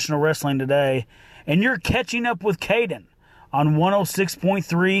professional wrestling today. And you're catching up with Caden on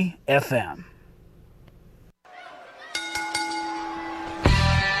 106.3 FM.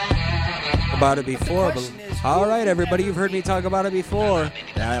 About it before. All right, everybody, you've heard me talk about it before.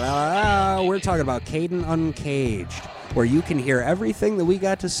 We're talking about Caden Uncaged, where you can hear everything that we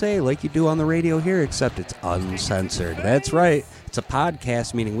got to say like you do on the radio here, except it's uncensored. That's right. It's a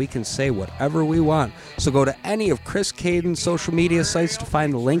podcast, meaning we can say whatever we want. So go to any of Chris Caden's social media sites to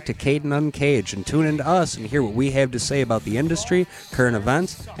find the link to Caden Uncaged and tune into us and hear what we have to say about the industry, current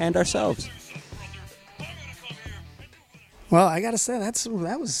events, and ourselves. Well, I gotta say that's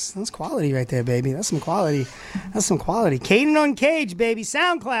quality right there, baby. That's some quality. That's some quality. Caden Uncaged, baby.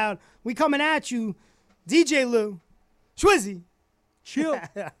 SoundCloud. We coming at you. DJ Lou. Schwizzy. Chill.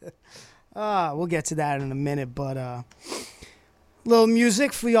 We'll get to that in a minute, but little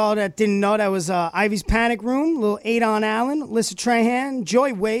music for y'all that didn't know. That was Ivy's Panic Room, little Adon Allen, Alyssa Trahan,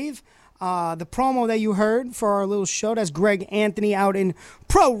 Joy Wave. The promo that you heard for our little show, that's Greg Anthony out in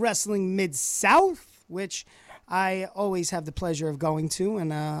Pro Wrestling Mid-South, which I always have the pleasure of going to,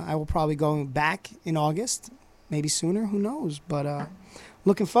 and I will probably go back in August, maybe sooner, who knows, but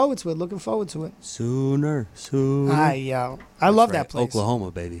looking forward to it. Sooner. I love that place. Oklahoma,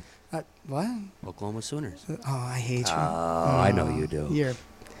 baby. What? Oklahoma Sooners. Oh, I hate you. I know you do. You're a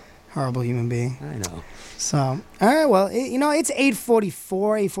horrible human being. I know. So, all right, well, it's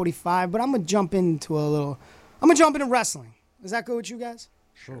 8:44, 8:45, but I'm going to jump into wrestling. Is that good with you guys?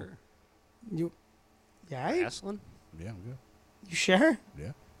 Sure. Yeah? Wrestling? Yeah, I'm good. You sure?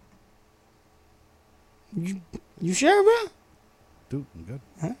 Yeah. You sure, bro? Dude, I'm good.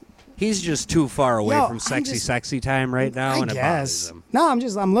 Huh? He's just too far away Yo, from sexy time right now, I and guess. it bothers him. No,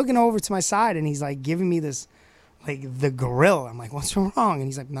 I'm looking over to my side, and he's like giving me this, like the grill. I'm like, what's wrong? And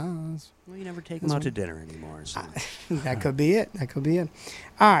he's like, no. Well, you never take him out to dinner anymore. So. That could be it.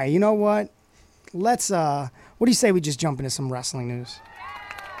 All right, you know what? Let's. What do you say we just jump into some wrestling news?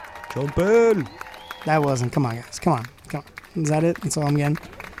 Jump in. That wasn't. Come on, guys. Come on. Is that it? That's all I'm getting.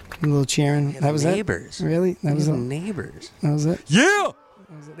 A little cheering. That was neighbors. It. Really? That was it. Neighbors. That was it. Yeah.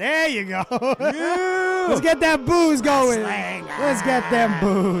 There you go. Yeah. Let's get that booze going. Let's get them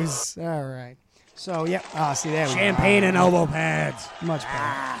booze. All right. So, yeah. See, there we go. Champagne and elbow pads. Much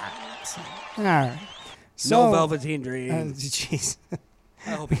better. All right. So, no Velveteen Dreams. Jeez.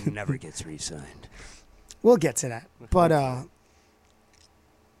 I hope he never gets re-signed. We'll get to that. But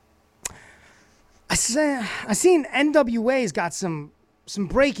I seen NWA's got some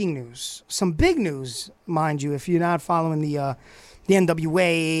breaking news, some big news, mind you. If you're not following the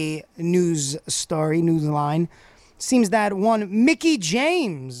NWA news line, seems that one Mickie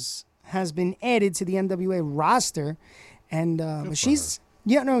James has been added to the NWA roster, and but she's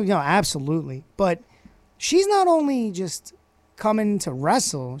absolutely. But she's not only just coming to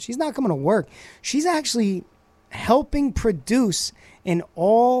wrestle; she's not coming to work. She's actually helping produce an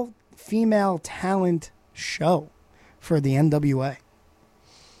all-female talent show for the NWA.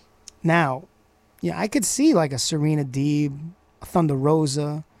 Now, I could see like a Serena Deeb, a Thunder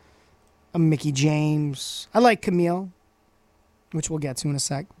Rosa, a Mickie James. I like Camille, which we'll get to in a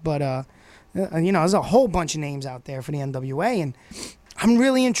sec. But, there's a whole bunch of names out there for the NWA. And I'm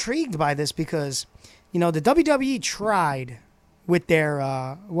really intrigued by this because, the WWE tried with their,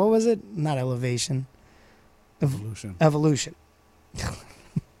 what was it? Not Elevation. Evolution.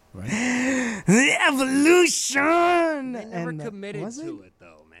 Right? The Evolution! They never committed to it,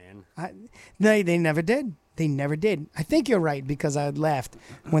 though, man. They never did. I think you're right because I laughed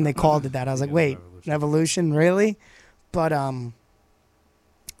when they called it that. I was like, wait, Evolution, really? But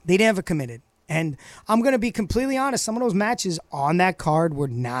they never committed. And I'm going to be completely honest, some of those matches on that card were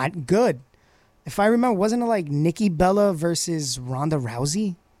not good. If I remember, wasn't it like Nikki Bella versus Ronda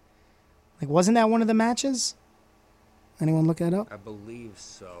Rousey? Like, wasn't that one of the matches? Anyone look that up? I believe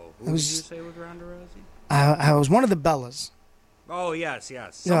so. Who did you say was Ronda Rousey? I was one of the Bellas. Oh, yes.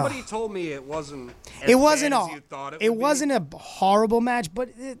 Somebody told me it wasn't as it wasn't bad as you thought it wasn't a horrible match, but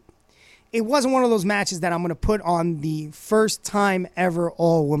it wasn't one of those matches that I'm going to put on the first time ever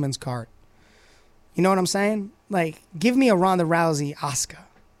all women's card. You know what I'm saying? Like, give me a Ronda Rousey Asuka.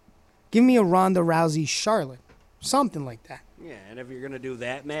 Give me a Ronda Rousey Charlotte. Something like that. Yeah, and if you're going to do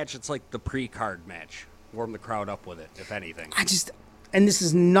that match, it's like the pre-card match. Warm the crowd up with it, if anything. And this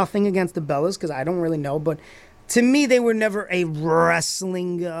is nothing against the Bellas because I don't really know, but to me, they were never a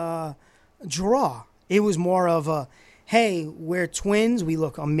wrestling draw. It was more of a, hey, we're twins, we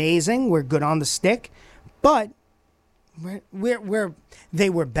look amazing, we're good on the stick, but they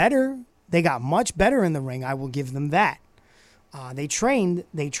were better. They got much better in the ring. I will give them that. They trained.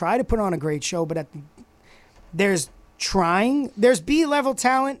 They try to put on a great show, but there's B-level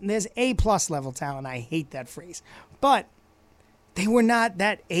talent and there's A-plus level talent. I hate that phrase. But they were not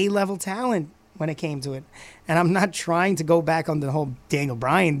that A-level talent when it came to it. And I'm not trying to go back on the whole Daniel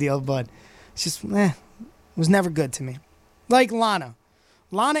Bryan deal, but it's just, it was never good to me. Like Lana.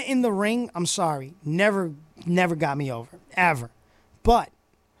 Lana in the ring, I'm sorry, never got me over, ever. But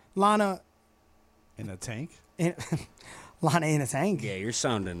Lana... In a tank? Lana in a tank. Yeah, you're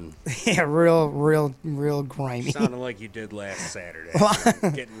sounding... Yeah, real grimy. Sounding like you did last Saturday.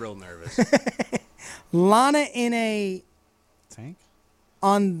 I'm getting real nervous. Lana in a... Tank?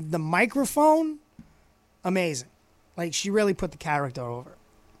 On the microphone, amazing. Like, she really put the character over.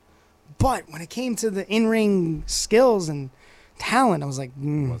 But when it came to the in-ring skills and talent, I was like,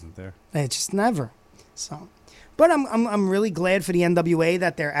 wasn't there. It just never. So, but I'm really glad for the NWA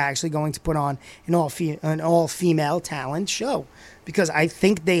that they're actually going to put on an all female talent show, because I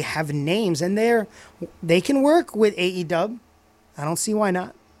think they have names and they can work with AEW. I don't see why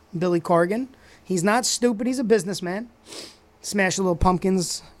not. Billy Corgan, he's not stupid. He's a businessman. Smash the little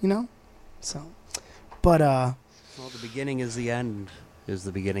pumpkins, So, but well, the beginning is the end. Is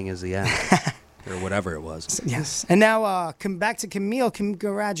the beginning is the end. Or whatever it was. Yes. And now come back to Camille.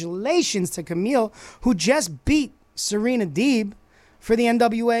 Congratulations to Camille, who just beat Serena Deeb for the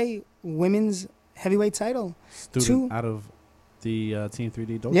NWA Women's Heavyweight title. Student out of the Team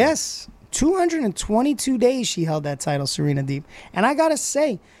 3D Dojo. Yes. 222 days she held that title, Serena Deeb. And I got to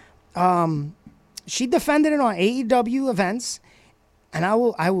say, she defended it on AEW events. And I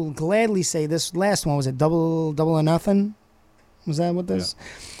will gladly say this last one, was it double or nothing? Was that what this? Yeah.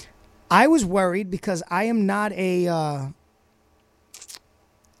 I was worried because I am not a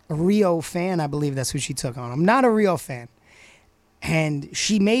Rio fan. I believe that's who she took on. I'm not a Rio fan. And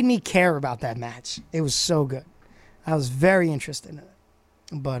she made me care about that match. It was so good. I was very interested in it.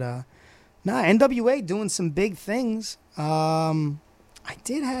 But, NWA doing some big things. I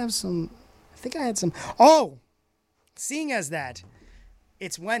think I had some. Oh! Seeing as that,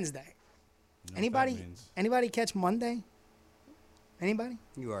 it's Wednesday. Anybody catch Monday? Anybody?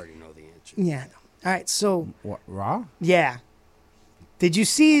 You already know the answer. Yeah. All right, so... What, Raw? Yeah. Did you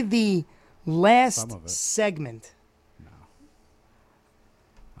see the last segment? No.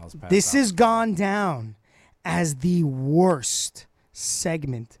 This has gone down as the worst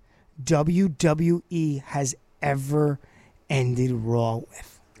segment WWE has ever ended Raw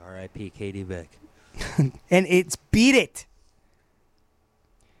with. R.I.P. Katie Vick. And it's beat it.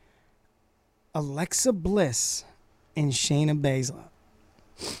 Alexa Bliss and Shayna Baszler.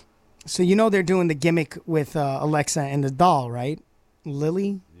 So they're doing the gimmick with Alexa and the doll, right?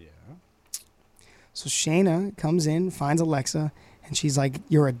 Lily? Yeah. So Shayna comes in, finds Alexa, and she's like,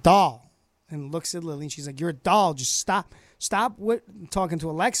 "You're a doll." And looks at Lily, and she's like, "You're a doll. Just stop. Stop talking to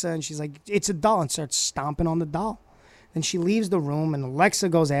Alexa." And she's like, "It's a doll," and starts stomping on the doll. Then she leaves the room, and Alexa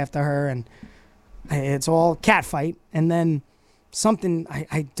goes after her, and it's all catfight. And then something,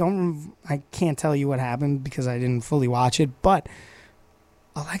 I can't tell you what happened because I didn't fully watch it, but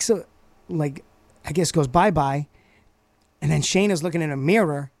Alexa, I guess goes bye-bye, and then Shayna's looking in a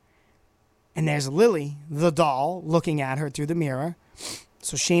mirror, and there's Lily, the doll, looking at her through the mirror.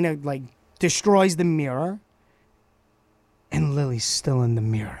 So Shayna, destroys the mirror, and Lily's still in the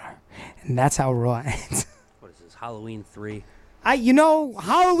mirror. And that's how Raw ends. What is this, Halloween 3?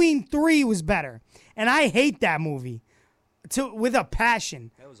 Halloween 3 was better, and I hate that movie with a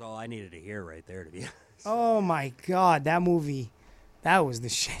passion. That was all I needed to hear right there, to be honest. Oh, my God, that movie... That was the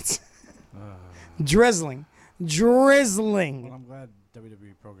shit. Drizzling. Well, I'm glad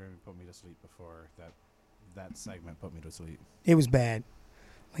WWE programming put me to sleep before that segment put me to sleep. It was bad.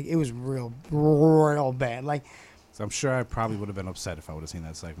 It was real bad. So I'm sure I probably would have been upset if I would have seen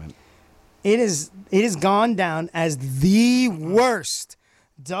that segment. It has gone down as the worst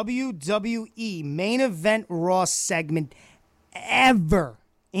WWE main event Raw segment ever.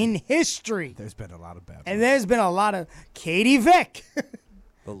 In history. There's been a lot of bad. And there's been a lot of Katie Vick.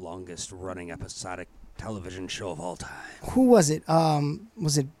 The longest running episodic television show of all time. Who was it?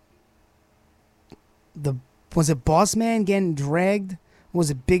 Was it Boss Man getting dragged? Or was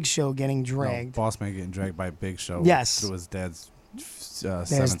it Big Show getting dragged? No, Boss Man getting dragged by Big Show. Yes. Through his dad's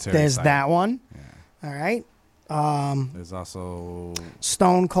cemetery. There's site. that one. Yeah. All right. There's also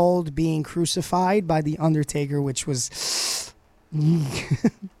Stone Cold being crucified by The Undertaker, which was... what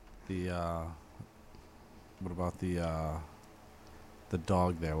about the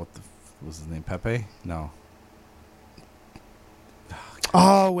dog there? What was his name? Pepe? No.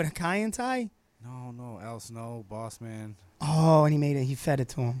 Oh, with a Kaientai? No, Al Snow, Boss Man. Oh, and he fed it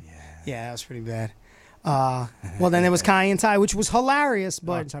to him. Yeah, that was pretty bad. Well, then there was Kai and Tai, which was hilarious,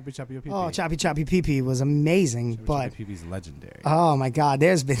 but Choppy Choppy Pee Pee. oh, Choppy Choppy Pee Pee was amazing. but Choppy Pee Pee's legendary. oh my God,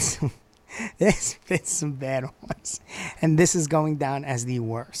 there's been some bad ones, and this is going down as the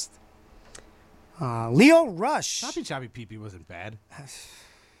worst. Leo Rush. Choppy Choppy Pee Pee wasn't bad. It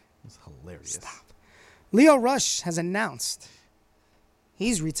was hilarious. Leo Rush has announced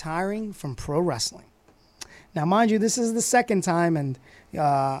he's retiring from pro wrestling. Now, mind you, this is the second time, and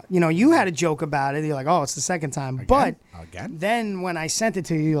you had a joke about it. You're like, "Oh, it's the second time." But then when I sent it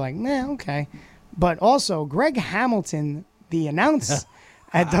to you, you're like, "Nah, okay." But also, Greg Hamilton, the announcer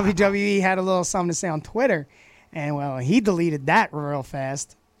at WWE, had a little something to say on Twitter, and well, he deleted that real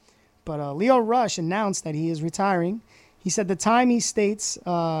fast. But Leo Rush announced that he is retiring. He said the time he states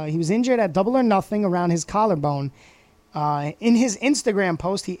he was injured at Double or Nothing around his collarbone. In his Instagram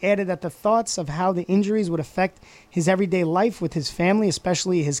post, he added that the thoughts of how the injuries would affect his everyday life with his family,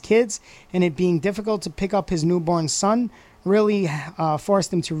 especially his kids, and it being difficult to pick up his newborn son, really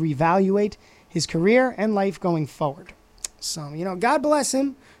forced him to reevaluate his career and life going forward. So, God bless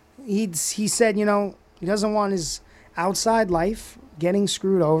him. He said, he doesn't want his outside life getting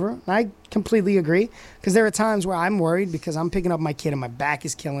screwed over. I completely agree, because there are times where I'm worried because I'm picking up my kid and my back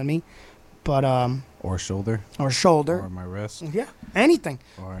is killing me. But or shoulder, or my wrist, yeah, anything.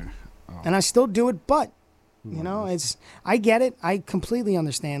 And I still do it, but I get it. I completely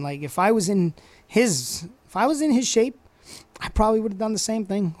understand. Like if I was in his shape, I probably would have done the same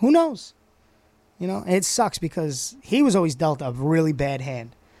thing. Who knows? It sucks because he was always dealt a really bad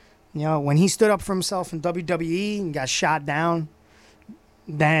hand. When he stood up for himself in WWE and got shot down,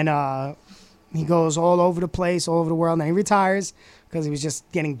 then he goes all over the place, all over the world, and then he retires because he was just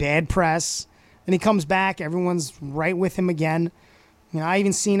getting bad press. And he comes back, everyone's right with him again. I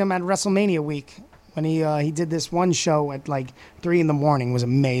even seen him at WrestleMania week when he did this one show at like 3 a.m. It was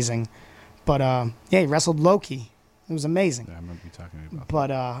amazing. But he wrestled Loki. It was amazing. Yeah, I remember you talking about that.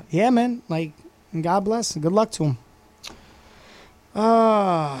 But yeah, man, like God bless and good luck to him.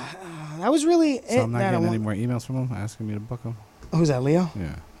 That was really it. So I'm not getting any more emails from him asking me to book him. Who's that, Leo?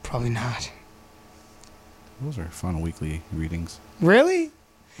 Yeah. Probably not. Those are fun weekly readings. Really?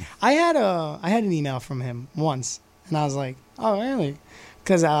 I had an email from him once, and I was like, "Oh, really?"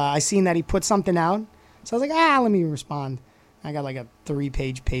 Because I seen that he put something out, so I was like, let me respond. I got like a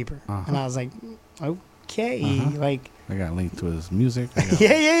 3-page paper, and I was like, "Okay." Like I got linked to his music.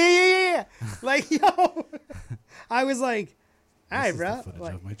 Yeah. Like yo, I was like, "All right, bro." The footage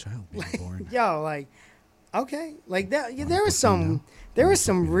like, of my child being born. Yo, like, okay, like that. Yeah, there were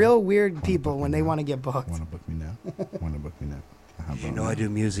some real weird people when they want to get booked. Want to book me now? Want to book me now? I do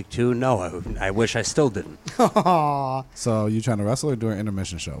music too? No, I wish I still didn't. So you trying to wrestle or do an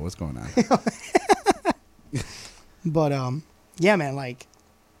intermission show? What's going on? But yeah, man, like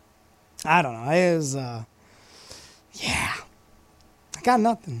I don't know. It was yeah. I got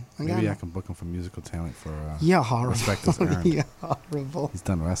nothing. Maybe I can book him for musical talent for horrible. Respect is earned. Yeah, horrible. He's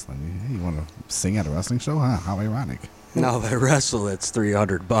done wrestling. Hey, you want to sing at a wrestling show? Huh? How ironic. No, if I wrestle, it's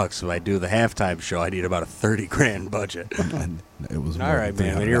 $300. If I do the halftime show, I need about a $30,000 budget. And it was all right,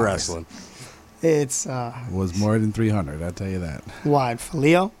 man. When you're wrestling, it's it was more than $300. I'll tell you that. What for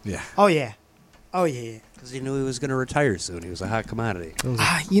Leo? Yeah. Oh yeah. Because he knew he was going to retire soon. He was a hot commodity. There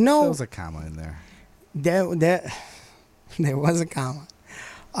was a comma in there. There was a comma.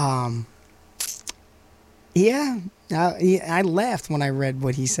 Yeah. I laughed when I read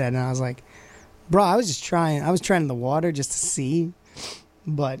what he said, and I was like, bro, I was trying the water just to see.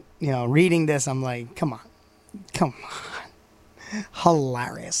 But, reading this, I'm like, come on.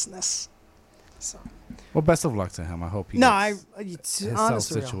 Hilariousness. So. Well, best of luck to him. I hope he gets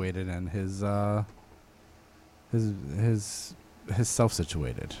self-situated and his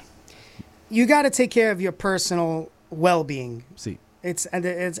self-situated. You got to take care of your personal well-being. See. It's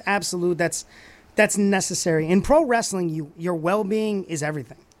absolute. That's necessary. In pro wrestling, your well-being is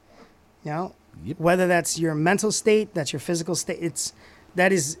everything. Yep. Whether that's your mental state, that's your physical state,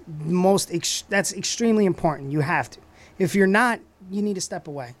 that's extremely important. You have to. If you're not, you need to step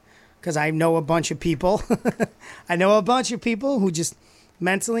away. Because I know a bunch of people. Who just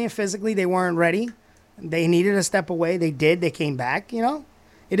mentally and physically they weren't ready. They needed to step away. They did. They came back.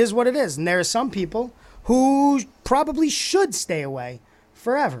 It is what it is. And there are some people who probably should stay away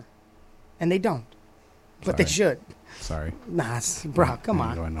forever, and they don't. But they should. Sorry. Nah, bro, come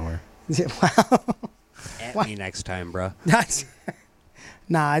on. Going nowhere. At me next time, bro. It's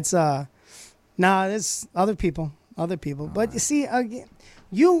other people. But you see, I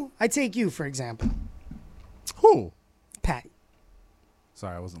take you for example. Who? Patty.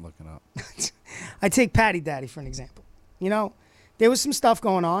 Sorry, I wasn't looking up. I take Patty Daddy for an example. There was some stuff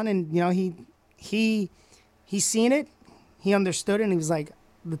going on, and he he seen it, he understood it, and he was like,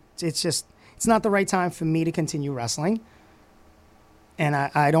 it's not the right time for me to continue wrestling. And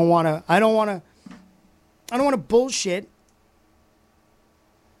I don't want to bullshit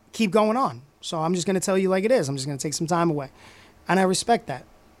keep going on. So I'm just going to tell you like it is. I'm just going to take some time away. And I respect that.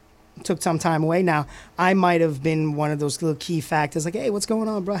 Took some time away. Now, I might have been one of those little key factors like, hey, what's going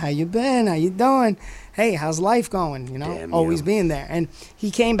on, bro? How you been? How you doing? Hey, how's life going? You know, Damn always you. being there. And he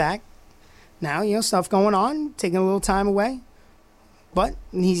came back. Now, you know, stuff going on, taking a little time away. But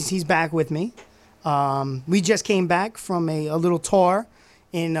he's back with me. We just came back from a little tour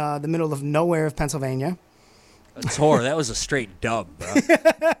in the middle of nowhere of Pennsylvania. A tour? That was a straight dub, bro.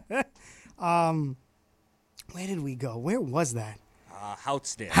 Where did we go? Where was that?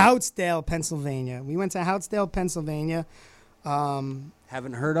 Houtsdale. Houtsdale, Pennsylvania. We went to Houtsdale, Pennsylvania.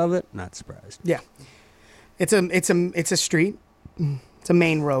 Haven't heard of it? Not surprised. Yeah, it's a street. It's a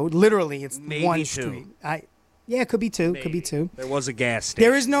main road. Literally, it's Maybe one two. street. Yeah, it could be two. Could be two. There was a gas station.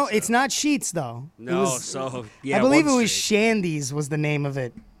 There is no. It's not Sheets though. No, It was, so, yeah, I believe it one was Shandy's was the name of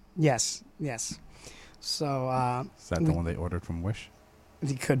it. Yes. So. Is that the one they ordered from Wish?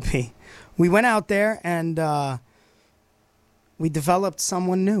 It could be. We went out there and we developed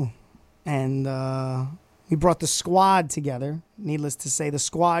someone new, and we brought the squad together. Needless to say, the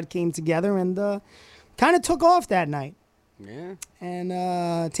squad came together and kind of took off that night. Yeah.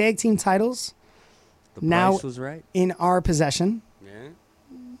 And tag team titles The now price was right. in our possession. Yeah.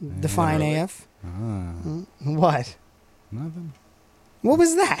 Define Really? AF. What? Nothing. What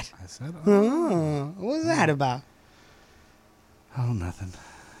was that? I said, what was that about? Oh, nothing.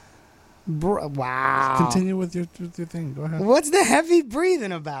 Wow. Continue with your thing. Go ahead. What's the heavy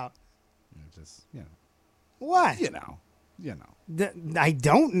breathing about? Just, you know. What? You know. I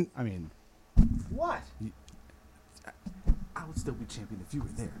don't. I mean. What? I would still be champion if you were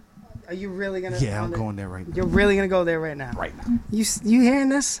there. Are you really gonna? Yeah, I'm going there right now. You're really gonna go there right now? Right now. You hearing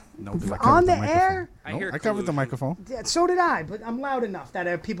this? No, 'cause I covered on the microphone. air? No, I covered the microphone. Yeah, so did I, but I'm loud enough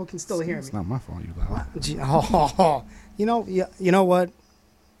that people can still hear me. It's not my fault. You loud. You know what?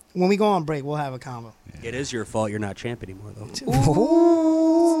 When we go on break, we'll have a combo. It is your fault you're not champ anymore, though.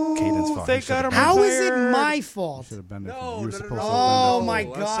 Ooh. Caden's fault. Thank God I'm How is it retired. my fault? Should have been there. No, you were no, supposed no, to Oh have my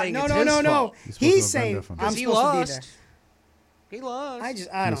been I was God! saying No, it's no, his no, no. fault. You're supposed He's to have been saying there for me. I'm He supposed to be lost. there. He lost. I You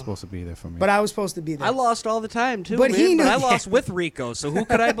don't were know. supposed to be there for me. But I was supposed to be there. I lost all the time too, But man. he knew I that. lost with Rico, so who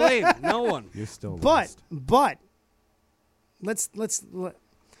could I blame? No one. You're still But lost. let's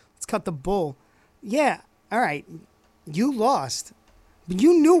cut the bull. Yeah, all right. You lost. But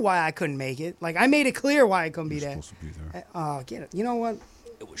you knew why I couldn't make it. Like I made it clear why I couldn't be there. Supposed to be there. Get it. You know what?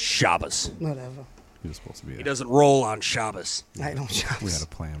 It was Shabbos. Whatever. You were supposed to be He there. doesn't roll on Shabbos. I don't. We had a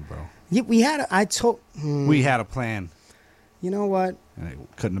plan, bro. Yeah, we had. I told. We had a plan, You know what? and it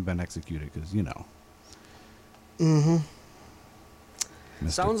couldn't have been executed because you know. Mm-hmm.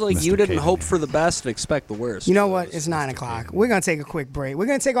 Sounds like Mr. you didn't Caden hope here. for the best and expect the worst. You know what? It's 9 o'clock. We're gonna take a quick break. We're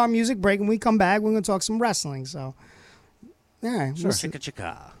gonna take our music break, and when we come back, we're gonna talk some wrestling. So, all right. Sure.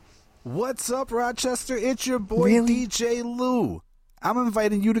 Chicka. What's up, Rochester? It's your boy Really? DJ Lou. I'm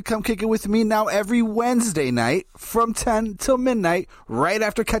inviting you to come kick it with me now every Wednesday night from 10 till midnight, right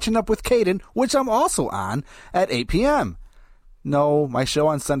after catching up with Caden, which I'm also on at 8 p.m. No, my show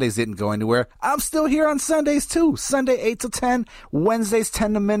on Sundays didn't go anywhere. I'm still here on Sundays too. Sunday 8 till 10, Wednesdays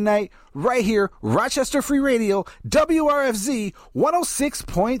 10 to midnight, right here, Rochester Free Radio, WRFZ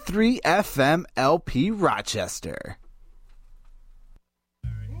 106.3 FM LP Rochester.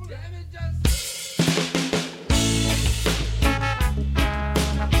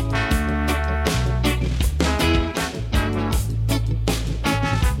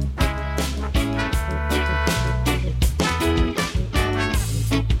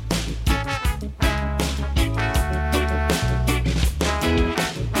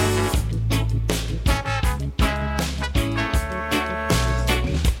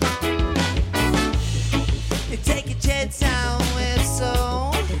 You take a chance on with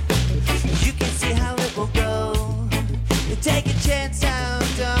soul. You can see how it will go. You take a chance on,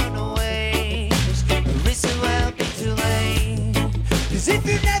 don't away. Risk it will be too late. 'Cause if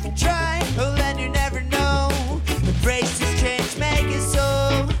you never try, well then you never know. Embrace this change, make it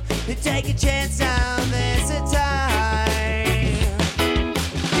so. You take a chance on, there's a time.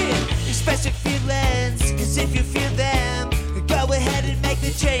 Yeah, express your feelings, 'cause if you feel them, go ahead and make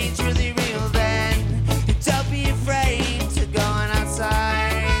the change really real then. Don't be afraid to going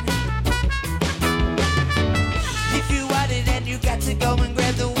outside. If you want it and you got to go and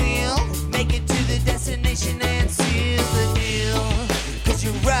grab the wheel, make it to the destination and seal the deal. 'Cause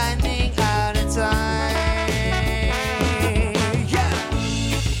you're running out of time. Yeah.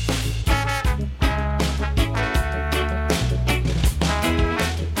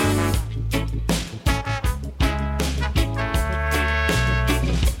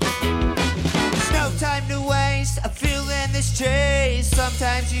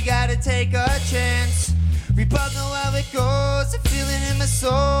 sometimes you gotta take a chance. Rebuff know how it goes, a feeling in my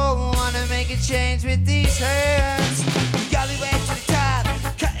soul. Wanna make a change with these hands. Golly way to the top,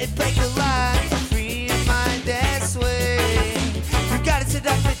 cut and break the line. Free your mind and sway. You gotta sit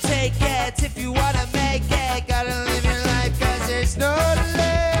up and take it if you wanna make it. Gotta live your life cause there's no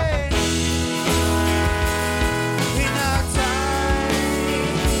delay. We no time.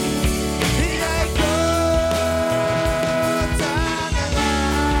 We like go down the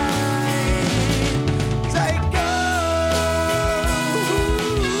line. Take go.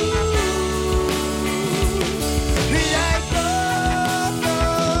 We like go.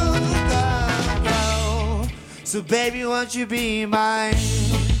 So baby, won't you be mine?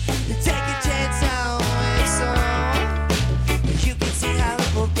 Take a chance now, it's so you can see how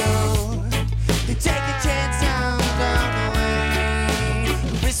it will go. Take a chance down the way.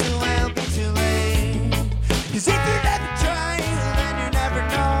 Risk will be too late. 'Cause if you never try, then you never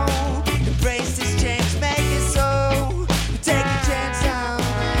know. Embrace this change, make it so. Take a chance down,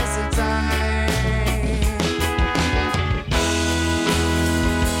 there's the time.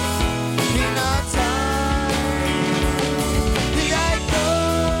 You know time. We gotta go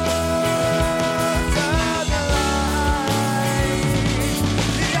down the line.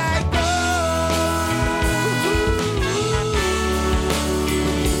 We gotta go.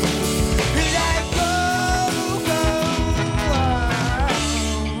 We gotta go.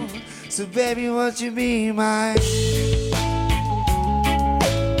 So baby, won't you be mine?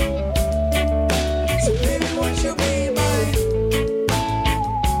 So baby, won't you be mine?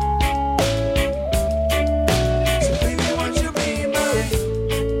 So baby, won't you be mine?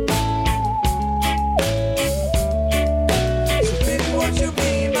 So baby, won't you be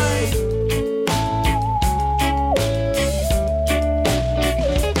mine?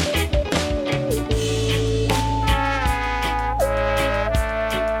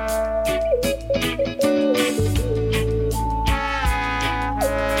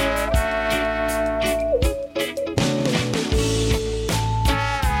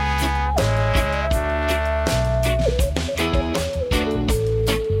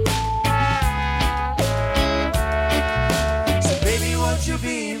 So baby, won't you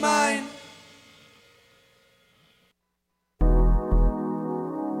be mine?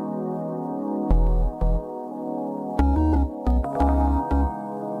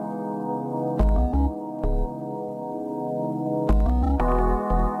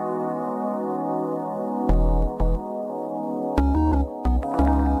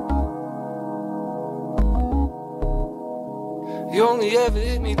 You only ever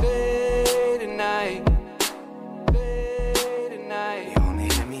hit me late at night. Late at night. You only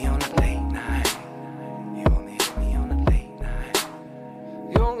hit me on a late night. You only hit me on a late night.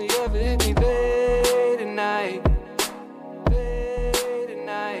 You only ever hit me late at night. Late at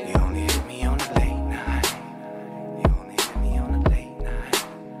night. You only hit me on a late night. You only hit me on a late night.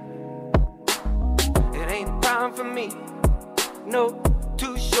 It ain't a problem for me. No,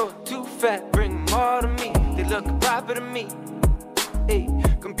 too short, too fat, bring them all to me. They look proper to me. Hey,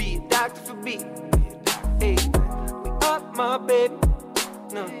 can be a doctor for me. Hey, we up, my baby.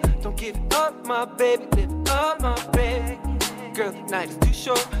 No, don't give it up, my baby. Live it up, my baby. Girl, the night is too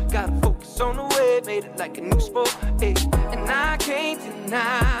short. Gotta focus on the way. Made it like a new sport. Hey, and I can't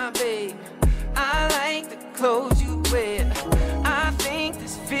deny, babe. I like the clothes you wear. I think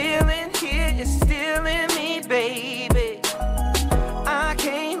this feeling here is still in me, baby. I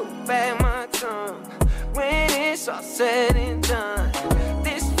can't hold back my tongue when it's all said and done.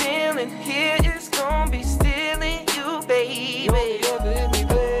 This feeling here is gonna be still in you, baby. You only ever hit me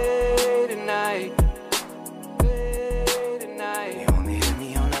late at night. Late at night. You only hit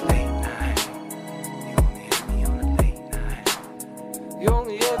me on a late night. You only hit me on a late night. You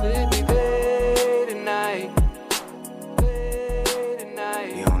only ever hit me late at night. Late at night.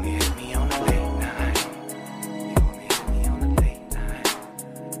 You only hit me on a late night. You only hit me on a late night.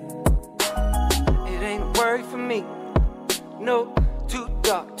 It ain't a worry for me. No, too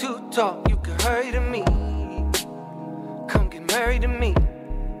dark, too tall. You can hurry to me. Come get married to me.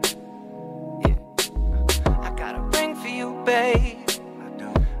 Yeah, I got a ring for you, babe.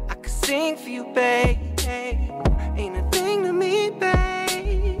 I can sing for you, babe. Ain't a thing to me,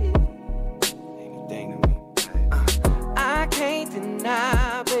 babe. Ain't a thing to me. I can't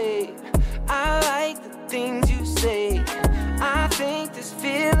deny, babe. I like the things you say. I think this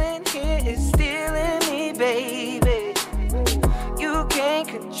feeling here is still in me, baby. You can't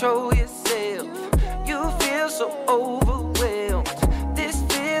control yourself. You feel so overwhelmed. This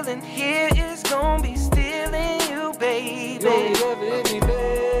feeling here is gonna be still in you, baby. You only ever hit me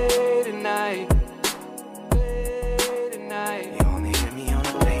late at night. Late at night. You only hit me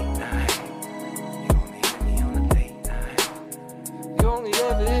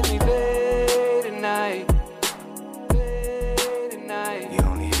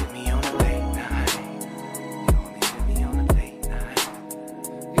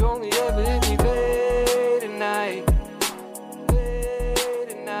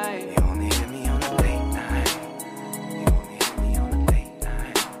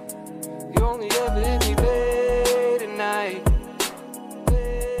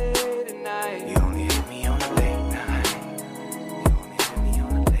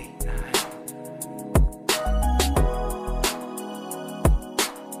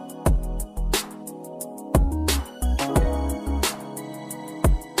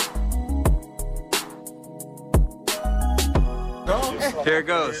Here it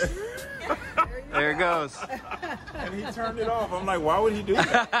goes. There it goes. And he turned it off. I'm like, why would he do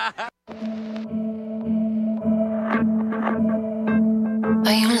that?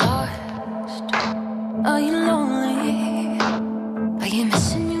 Are you lost? Are you lonely? Are you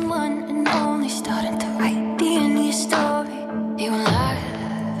missing your one and only? Starting to write the end of your story. Are you alive?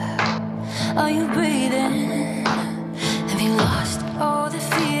 Are you breathing? Have you lost all the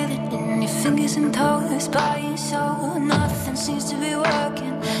feeling in your fingers and toes? Body and soul, nothing seems to be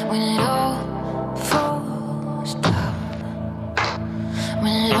working when it all falls down.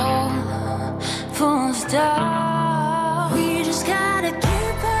 When it all falls down, we just gotta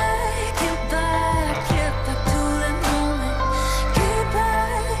get back to the moment. Get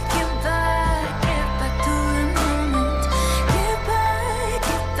back to the moment. Get back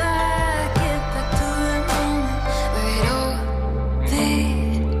to the moment where it all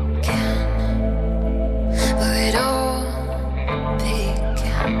began. Where it all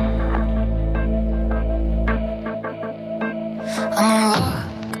began. I'm a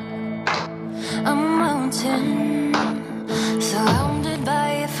rock, I'm a mountain, surrounded by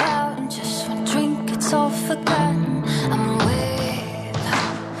a fountain. Just one drink, it's all forgotten. I'm a wave,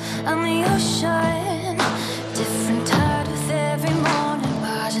 I'm the ocean, different tide with every morning.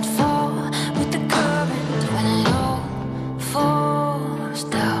 Rise and fall with the current when it all falls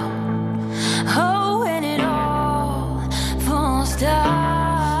down. Oh, when it all falls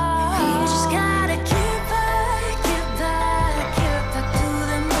down. We just gotta get back to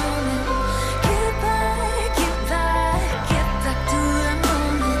the moment. Get back to the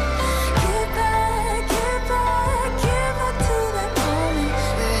moment. Get back to the moment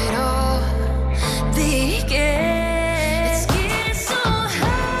where it all began. It's getting so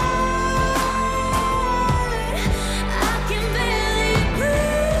hard, I can barely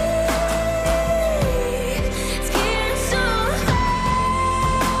breathe. It's getting so hard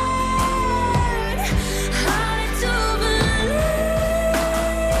to believe.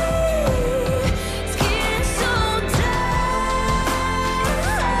 It's getting so dark,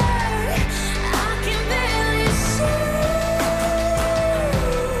 I can barely see.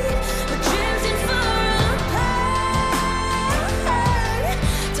 We're drifting far apart.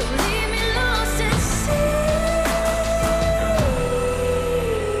 Don't leave me lost at sea.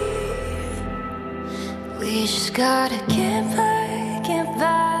 We just gotta get back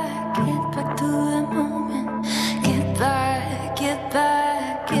to the moment. Get back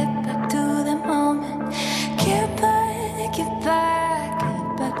to the moment. Get back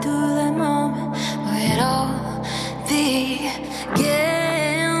to the moment where it all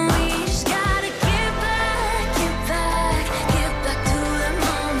began. We just gotta get back to the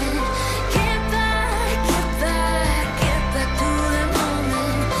moment. Get back to the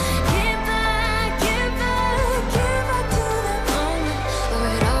moment. Get back to the moment.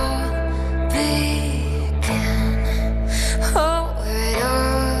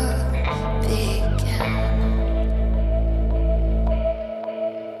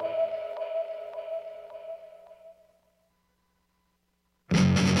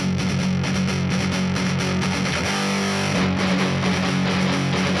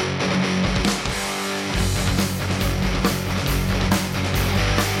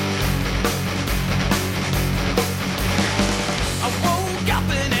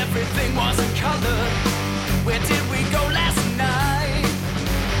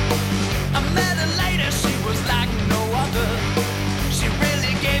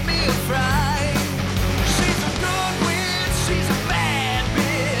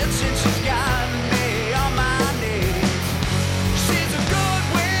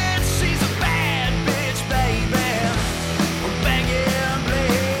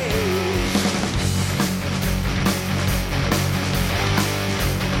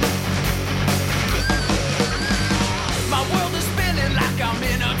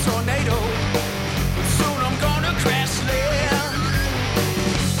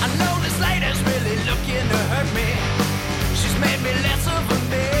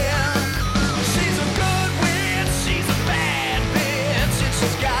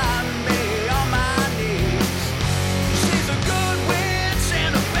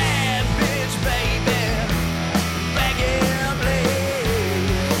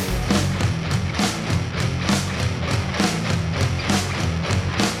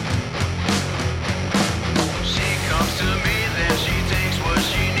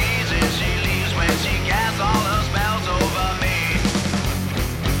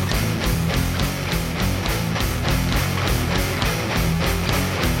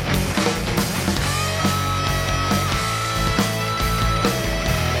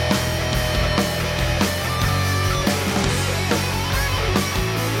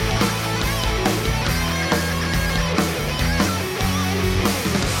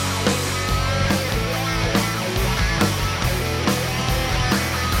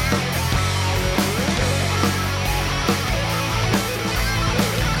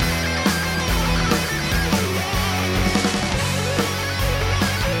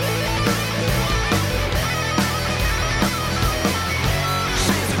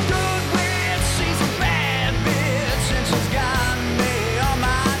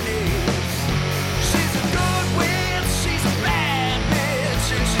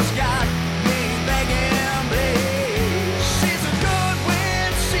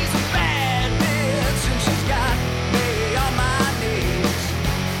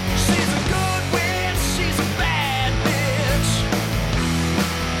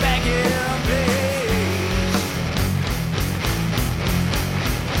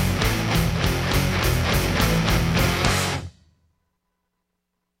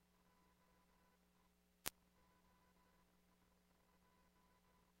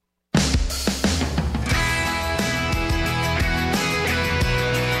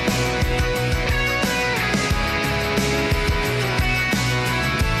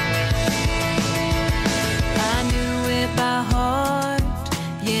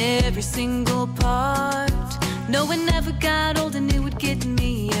 every single part. No, it never got old and it would get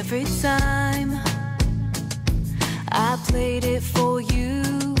me every time. I played it for you.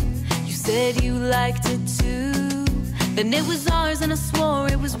 You said you liked it too. Then it was ours and I swore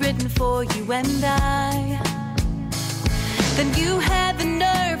it was written for you and I. Then you had the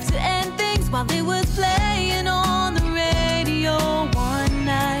nerve to end things while it was playing on the radio one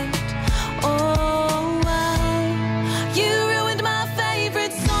night. Oh, wow. You ruined my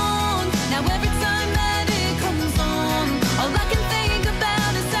favorite song. Now every time that it comes on, all I can think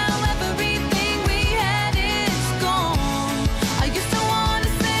about is how everything we had is gone. I used to want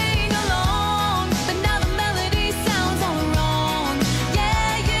to sing along, but now the melody sounds all wrong.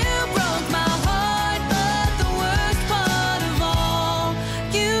 Yeah, you broke my heart, but the worst part of all,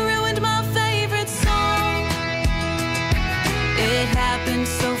 you ruined my favorite song. It happened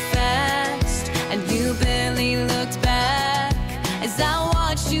so fast, and you barely looked back as I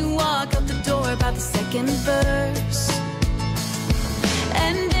watched you walk out the door about the second verse.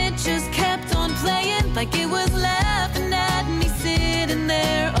 And it just kept on playing like it was laughing at me sitting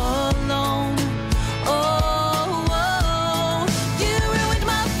there alone. Oh, oh, you ruined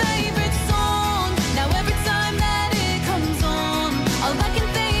my favorite song. Now every time that it comes on, all I can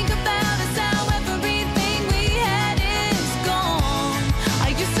think about is how everything we had is gone. I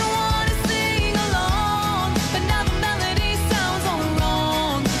used to want to sing along, but now the melody sounds all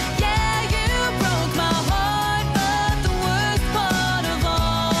wrong. Yeah, you broke my heart, but the worst part of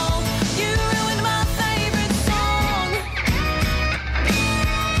all, you ruined my favorite song.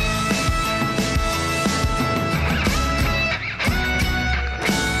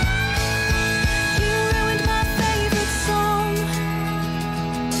 You ruined my favorite song.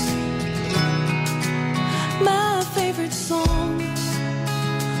 My favorite song.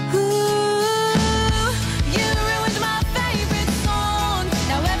 Ooh, you ruined my favorite song.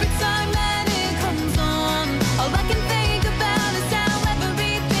 Now every time that it comes on, all I can think about is how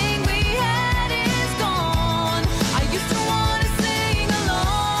everything we had is gone. I used to want to sing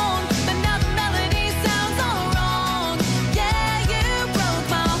along, but now the melody sounds all wrong. Yeah, you broke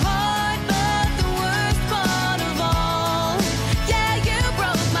my heart, but the worst part of all, yeah, you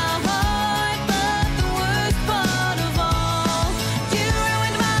broke my heart, but the worst part of all, you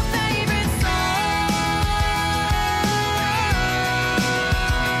ruined my favorite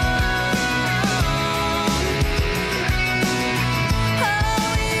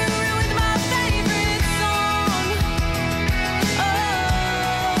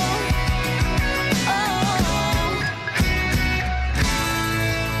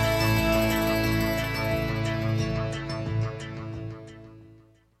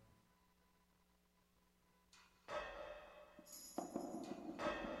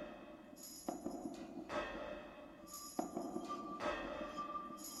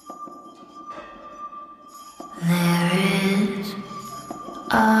There is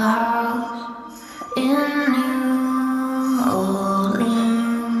a house in New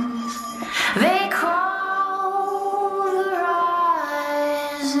Orleans they call the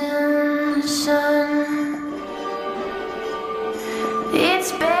rising sun.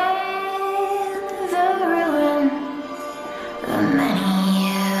 It's been the ruin of many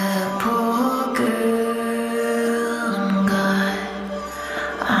a poor girl, and God,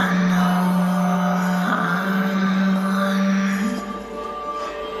 I know I'm one.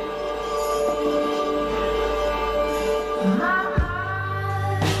 My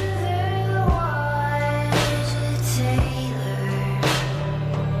mother was a tailor.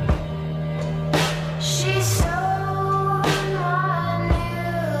 She sewed my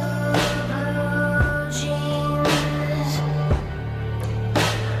new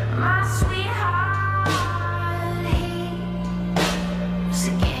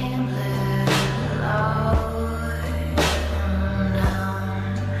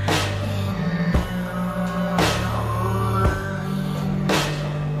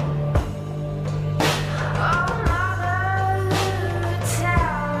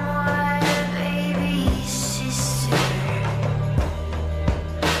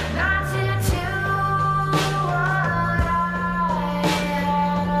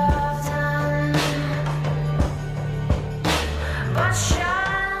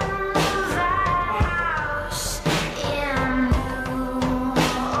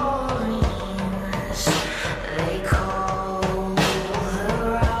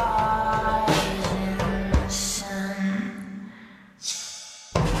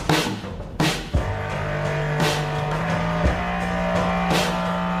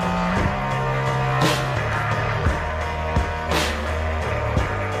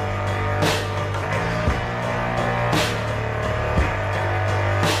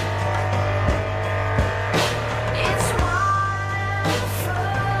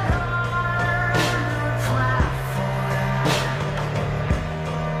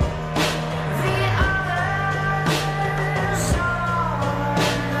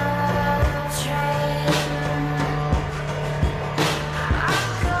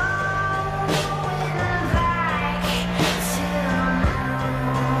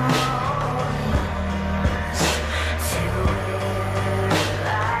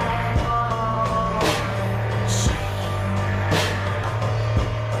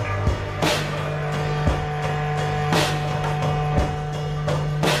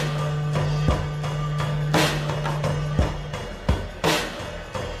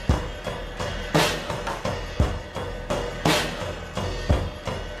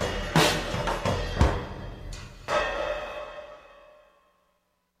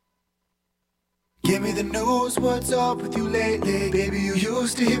the news, what's up with you lately? Baby, you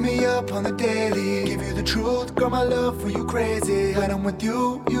used to hit me up on the daily. Give you the truth, girl, my love for you crazy. When I'm with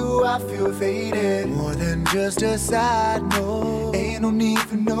you, I feel faded. More than just a side note. Ain't no need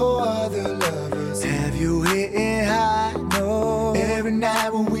for no other lovers. Have you hitting high? No. Every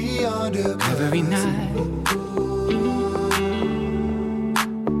night when we undercover. Every night.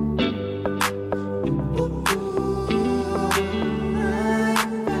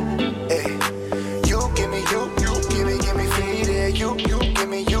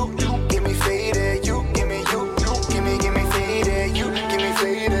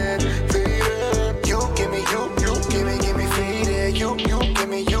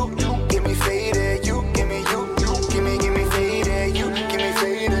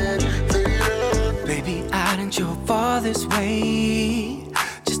 This way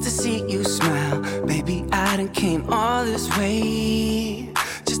just to see you smile. Baby, I done came all this way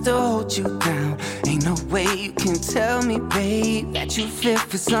just to hold you down. Ain't no way you can tell me, babe, that you fit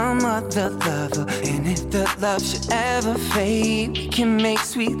for some other lover. And if the love should ever fade, we can make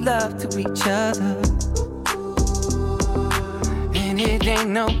sweet love to each other. And it ain't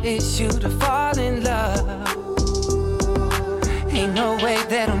no issue to fall in love. Ain't no way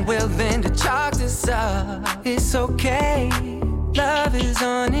that I'm willing to chalk this up. It's okay, love is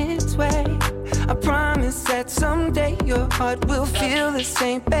on its way. I promise that someday your heart will feel the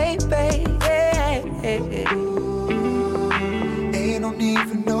same, baby. Ain't no need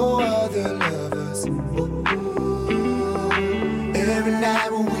for no other lovers. Every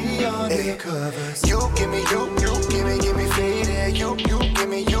night when we under covers. You give me give me faded. You give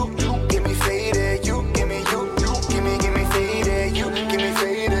me give me faded. You give me give me faded. You give me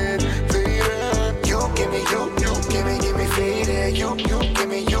faded, faded. You give me give me faded. You give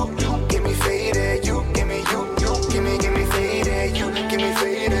me give me faded. You give me give me faded. You give me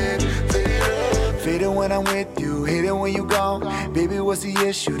faded, faded. Faded when I'm with you, hate it when you gone. Baby, what's the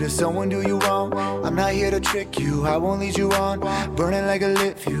issue? Does someone do you wrong? I'm not here to trick you, I won't lead you on. Burning like a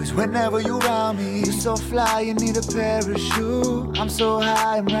lit fuse whenever you around me. You're so fly, you need a parachute. I'm so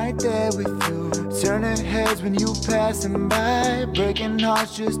high, I'm right there with you. Turning heads when you passing by. Breaking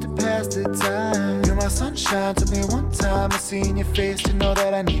hearts just to pass the time. You're my sunshine, took me one time I seen your face to know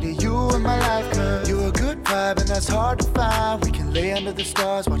that I needed you in my life. Cause you're a good vibe and that's hard to find. We can lay under the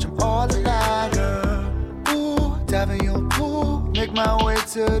stars, watch them all align, girl. Ooh, dive in your pool, make my way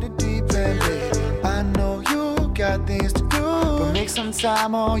to the deep end, baby. I know you got things to do, but make some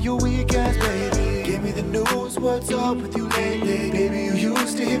time on your weekends, baby. Give me the news, what's up with you lately? Baby, you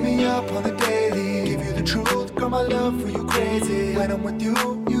used to hit me up on the daily. Give you the truth, girl, my love for you crazy. When I'm with you,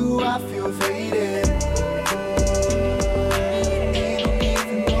 I feel faded. Ain't no need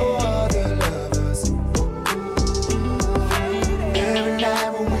for no other lovers. Every night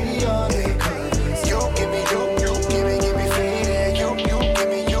when we under covers. You give me give me faded. You give me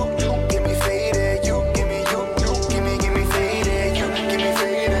give me faded. You give me give me faded. You give me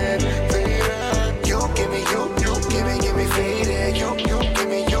faded, faded. You give me give me faded. You give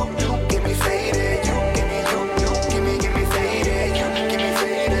me give me faded. You give me give me faded. You give me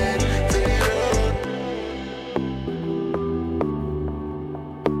faded, faded.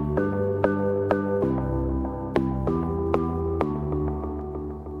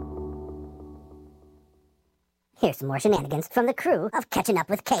 Here's some more shenanigans from the crew of Catching Up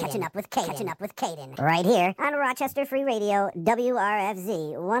with Caden. Right here on Rochester Free Radio,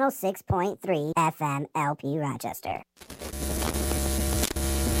 WRFZ 106.3 FM LP Rochester.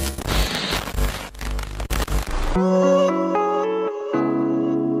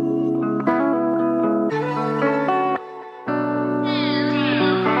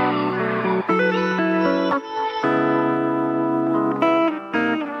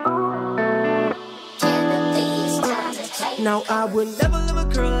 Now I would never love a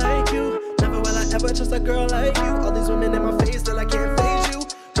girl like you. Never will I ever trust a girl like you. All these women in my face, still I can't face you.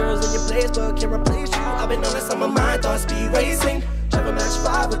 Girls in your place, but can't replace you. I've been honest, some of my thoughts be racing. Never match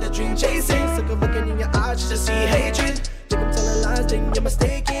 5 with the dream chasing. Sick of looking in your eyes just to see hatred. Think I'm telling lies, then you're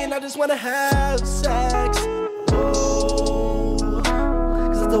mistaken. I just wanna have sex. Oh,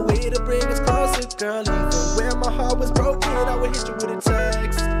 cause it's the way to bring us closer, girl. Even when my heart was broken, I would hit you with a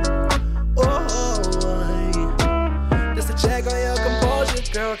text. Oh, just to check on your composure,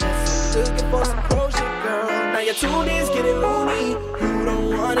 girl. Cause I'm looking for some closure, girl. Now your tune is getting loony. You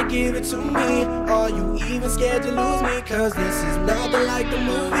don't wanna give it to me. Are you even scared to lose me? Cause this is nothing like the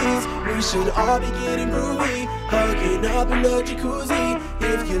movies. We should all be getting groovy, hugging up in the jacuzzi.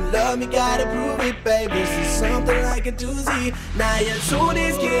 If you love love me, gotta prove it, baby. This is something like a doozy. Now your tune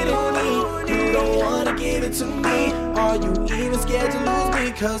is getting me. You don't wanna give it to me. Are you even scared to lose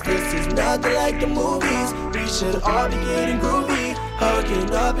me? Cause this is nothing like the movies. We should all be getting groovy,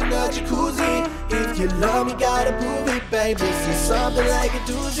 hugging up in a jacuzzi. If you love me, gotta prove it, baby. This is something like a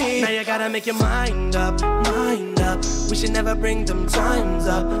doozy. Now you gotta make your mind up, mind up. We should never bring them times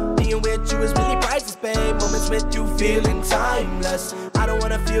up. Being with you is really priceless, babe. Moments with you feeling timeless. I don't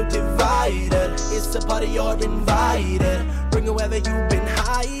wanna feel divided. It's a party, you're invited. Bring whoever you've been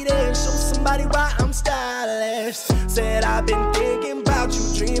hiding. Show somebody why I'm stylish. Said I've been thinking about you,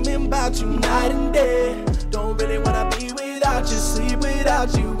 dreaming about you night and day. Don't really wanna be without you, sleep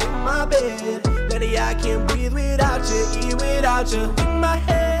without you in my bed. Lady, I can't breathe without you, eat without you in my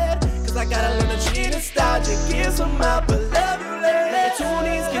head. Cause I gotta learn to treat nostalgia, give some up, but love you later. The tune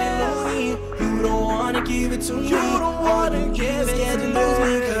is getting lonely, you don't wanna give it to me. You don't wanna get scared to lose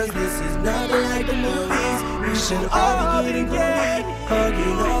me. Cause this is nothing like the movies. We should all be getting groovy,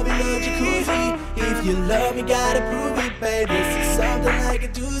 hugging up in a jacuzzi. If you love me, gotta prove it, baby. This is something like a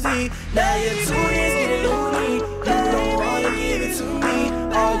doozy. Now your tune is getting lonely, you don't wanna give it to me.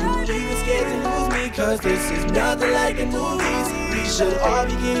 Are you even scared to lose me? Cause this is nothing like the movies. We should all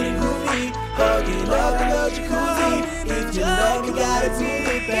be getting groovy, hugging up in a jacuzzi. If you love me, gotta prove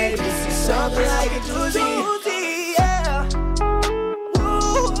it, baby. This is something like a doozy. Yeah.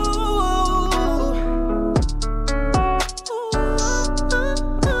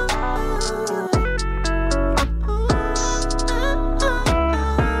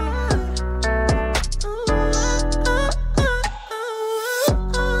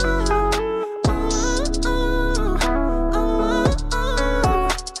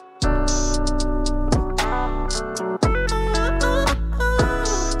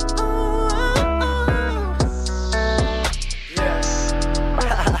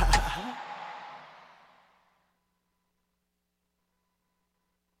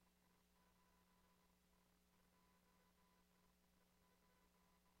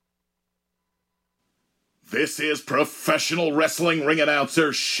 This is professional wrestling ring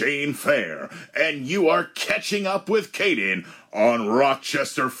announcer Shane Fair, and you are catching up with Caden on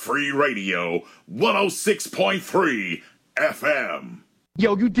Rochester Free Radio 106.3 FM.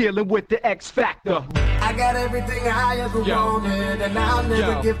 Yo, you dealing with the X Factor. I got everything I ever wanted, and I'll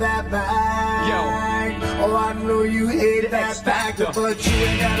never give that back. Oh, I know you hate that factor, but you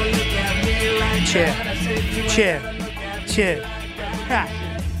ain't gotta look at me like that. Cheer. Ha.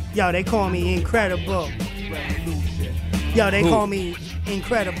 Yo, they call me incredible. Yo, they call me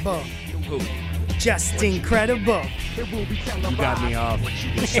incredible. Just incredible. You got me off.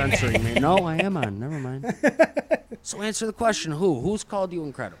 You're censoring me. No, I am on. Never mind. So answer the question. Who's called you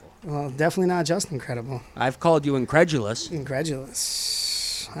incredible? Well, definitely not just incredible. I've called you incredulous.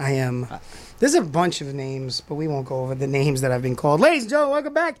 Incredulous. I am. There's a bunch of names, but we won't go over the names that I've been called. Ladies and gentlemen,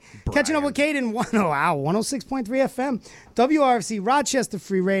 welcome back. Brian. Catching up with Caden, 106.3 FM, WRFC, Rochester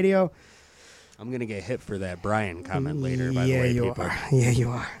Free Radio. I'm going to get hit for that Brian comment later, by the way, people. Yeah, you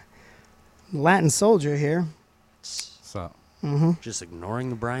are. Latin Soldier here. So, just ignoring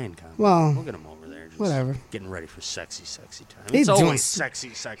the Brian comment. Well, look at him over there. Just whatever. Getting ready for sexy time. He's it's doing always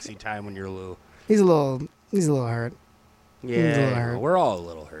sexy time when you're Lou. He's a little hurt. Yeah, we're all a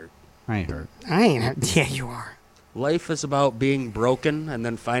little hurt. I ain't hurt. Yeah, you are. Life is about being broken and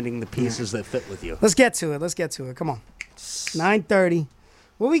then finding the pieces that fit with you. Let's get to it. Come on. 9:30.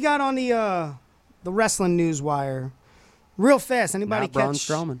 What we got on the wrestling news wire? Real fast. Anybody Not Braun catch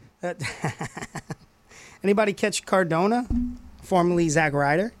Strowman. Anybody catch Cardona, formerly Zack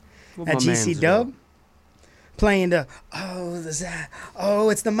Ryder, What at my GC man's Dub, doing. playing the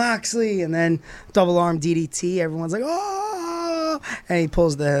it's the Moxley, and then double arm DDT. Everyone's like, oh, and he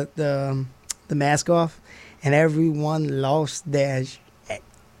pulls the mask off, and everyone lost their shit. It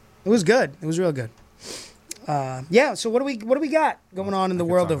was good. It was real good. So what do we got going on in the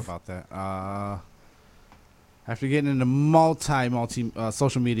world of about that? After getting into multi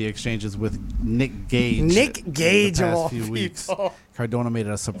social media exchanges with Nick Gage, of the all past few weeks, people. Cardona made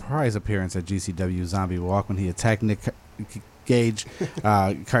a surprise appearance at GCW Zombie Walk when he attacked Nick Gage.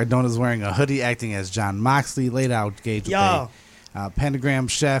 Cardona's wearing a hoodie, acting as John Moxley. Laid out Gage with a pentagram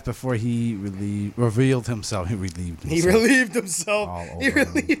shaft before he revealed himself. He relieved himself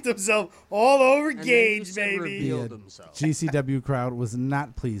all over Gage, baby. GCW crowd was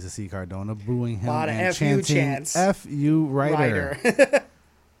not pleased to see Cardona, booing him and chanting "F-U Ryder."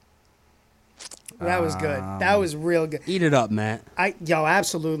 That was good. That was real good. Eat it up, Matt.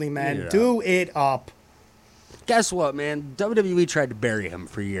 Absolutely, man. Do it up. Guess what, man? WWE tried to bury him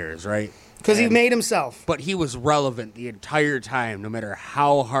for years, right? Because he made himself. But he was relevant the entire time, no matter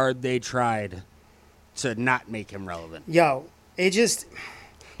how hard they tried to not make him relevant. Yo, it just...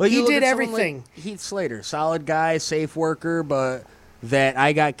 Well, you he look did at someone everything. Like Heath Slater, solid guy, safe worker, but that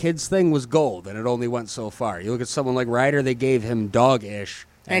I Got Kids thing was gold, and it only went so far. You look at someone like Ryder, they gave him dog-ish,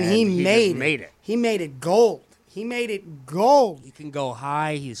 And he made it. He made it gold. He made it gold. He can go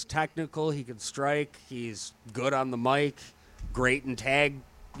high. He's technical. He can strike. He's good on the mic. Great in tag,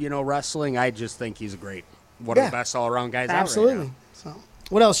 wrestling. I just think he's one of the best all-around guys Absolutely. out right now. So,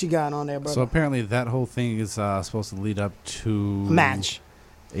 what else you got on there, brother? So apparently that whole thing is supposed to lead up to... Match.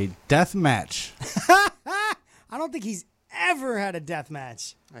 A death match. I don't think he's ever had a death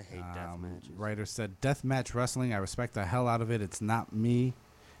match. I hate death matches. Ryder said, death match wrestling, I respect the hell out of it. It's not me.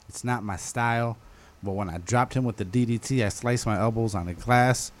 It's not my style. But when I dropped him with the DDT, I sliced my elbows on the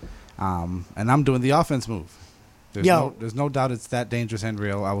glass. And I'm doing the offense move. There's no doubt it's that dangerous and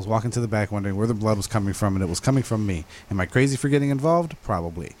real. I was walking to the back wondering where the blood was coming from, and it was coming from me. Am I crazy for getting involved?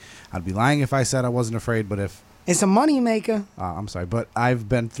 Probably. I'd be lying if I said I wasn't afraid, but if... It's a moneymaker. I'm sorry, but I've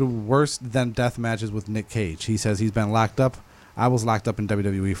been through worse than death matches with Nick Cage. He says he's been locked up. I was locked up in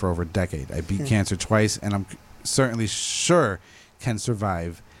WWE for over a decade. I beat cancer twice, and I'm certainly sure can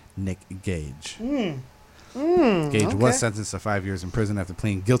survive Nick Gage. Gage was sentenced to 5 years in prison after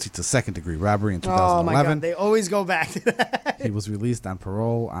pleading guilty to second-degree robbery in 2011. Oh, my God. They always go back to that. He was released on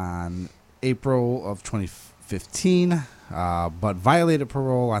parole on April of 2015, but violated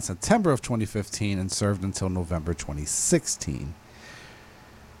parole on September of 2015 and served until November 2016.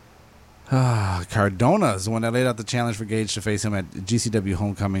 Cardona is the one that laid out the challenge for Gage to face him at GCW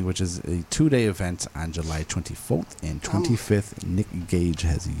Homecoming, which is a 2-day event on July 24th and 25th. Nick Gage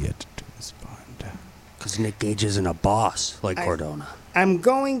has yet to respond. Because Nick Gage isn't a boss like Cardona.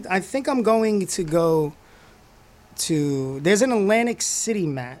 I think I'm going to go to... There's an Atlantic City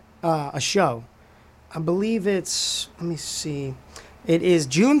a show. I believe it's... Let me see. It is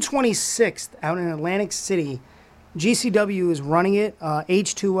June 26th out in Atlantic City. GCW is running it.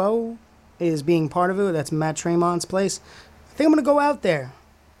 H2O is being part of it. That's Matt Tremont's place. I think I'm going to go out there.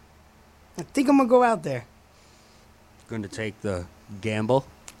 Going to take the gamble?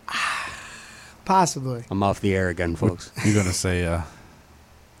 Possibly. I'm off the air again, folks. You're going to say... you're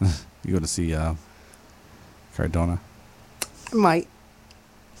going to see Cardona? I might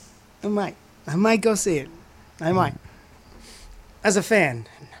go see it. I might. As a fan.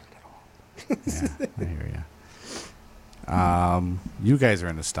 Yeah, I hear you. You guys are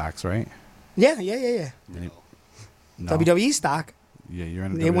into stocks, right? Yeah. No. WWE stock. Yeah, you're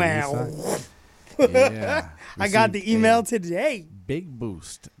in the It WWE went. stock? Yeah. I got the email today. Big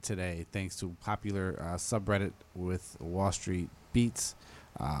boost today thanks to popular subreddit with Wall Street Beats.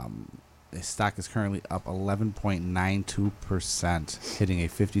 The stock is currently up 11.92%, hitting a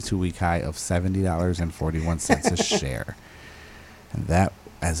 52-week high of $70.41 a share. And that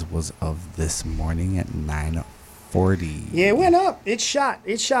as was of this morning at 9:40. Yeah, it went up. It shot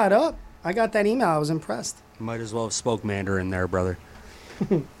up. I got that email. I was impressed. Might as well have spoke Mandarin there, brother.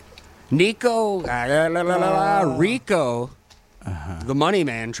 Rico, the money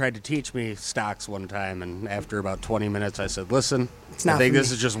man, tried to teach me stocks one time, and after about 20 minutes, I said, listen, I think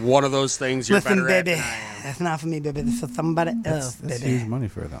this is just one of those things you're Listen, better baby. at than I am. That's not for me, baby. That's for somebody else, That's baby. huge money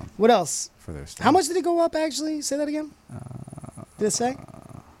for them. What else? For their stock. How much did it go up, actually? Say that again. Did it say?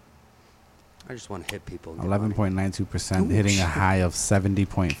 I just want to hit people. 11.92%, hitting a high of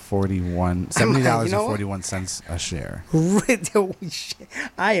 $70.41 a share.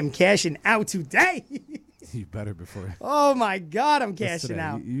 I am cashing out today. You better before. Oh my God, I'm That's cashing today.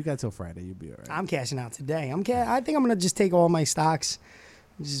 out. You got till Friday. You'll be all right. I'm cashing out today. I think I'm gonna just take all my stocks,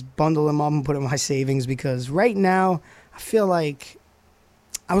 just bundle them up and put them in my savings, because right now I feel like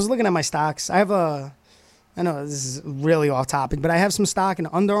I was looking at my stocks. I know this is really off topic, but I have some stock in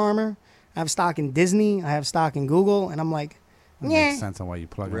Under Armour. I have stock in Disney. I have stock in Google, and I'm like, That yeah. makes sense on why you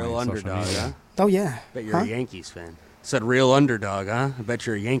plug Real in on your social underdog, media. huh? Oh yeah. Bet you're Huh? a Yankees fan. Said real underdog, huh? I bet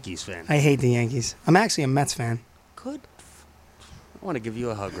you're a Yankees fan. I hate the Yankees. I'm actually a Mets fan. Good. I want to give you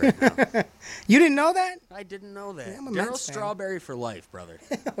a hug right now. You didn't know that? I didn't know that. Yeah, I'm a Darryl Mets fan. Strawberry for life, brother.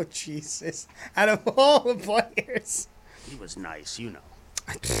 Oh Jesus! Out of all the players, He was nice, you know.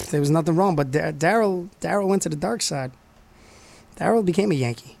 there was nothing wrong. But Darryl went to the dark side. Darryl became a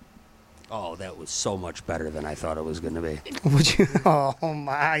Yankee. Oh, that was so much better than I thought it was going to be. Would you? Oh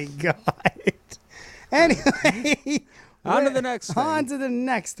my God! Anyway, On to the next thing. On to the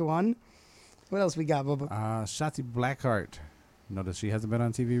next one. What else we got, Bubba? Shotzi Blackheart. Notice she hasn't been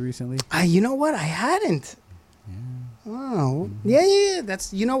on TV recently. You know what? I hadn't. Oh, yeah.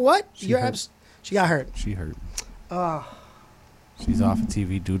 That's, you know what? She got hurt. She got hurt. She hurt. She's off of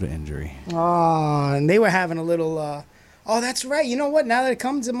TV due to injury. Oh, and they were having a little. Oh, that's right. You know what? Now that it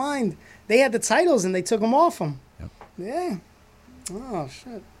comes to mind, they had the titles and they took them off them. Yep. Yeah. Oh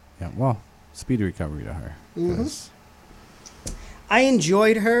shit. Yeah. Well, speedy recovery to her. Mhm. 'cause I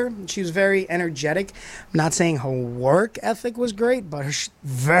enjoyed her. She was very energetic. I'm not saying her work ethic was great, but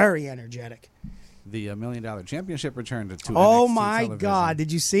very energetic. The $1 Million Championship returned to Oh NXT my television. God!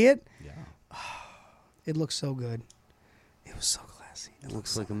 Did you see it? Yeah. It looks so good. It was so classy. It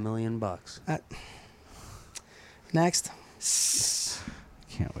looks like $1 million. Next.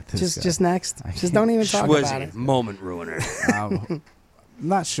 Can't wait. to Just discuss. next. I Just can't- don't even talk about it. Moment ruiner. I'm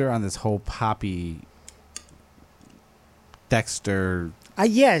not sure on this whole Poppy Dexter.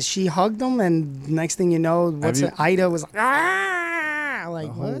 Yeah, she hugged him, and next thing you know, Have you- Ida was like, ah, like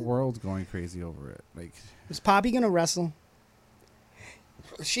The whole what? world's going crazy over it. Like Is Poppy gonna wrestle?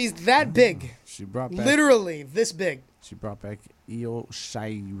 She's that big. she brought back Literally this big. She brought back Io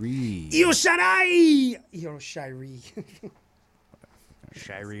Shirai. Io Shirai. Io Shirai.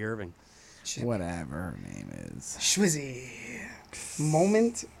 Shirey Irving. Whatever her name is. Schwizzy.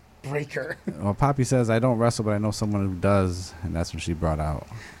 Moment breaker. Well, Poppy says, I don't wrestle, but I know someone who does. And that's when she brought out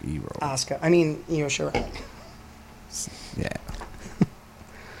E-Roll. Asuka. I mean, Io Shirai. Yeah.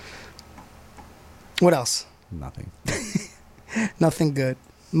 What else? Nothing. Nothing good.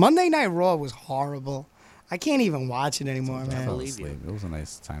 Monday Night Raw was horrible. I can't even watch it anymore, I man. fell asleep. It was a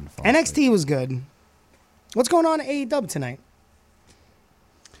nice time to fall NXT was good. What's going on at AEW tonight?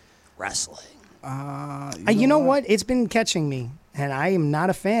 Wrestling. You know what? It's been catching me, and I am not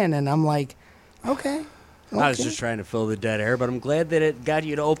a fan, and I'm like, okay. I was just trying to fill the dead air, but I'm glad that it got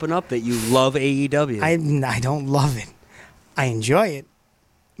you to open up that you love AEW. I don't love it. I enjoy it,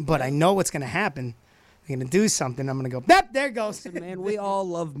 but I know what's going to happen. They're going to do something. I'm going to go, yep, there it goes. Man, we all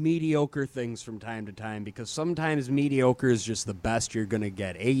love mediocre things from time to time because sometimes mediocre is just the best you're going to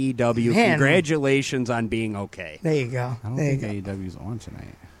get. AEW, Man. congratulations on being okay. There you go. I don't There you think go. AEW's on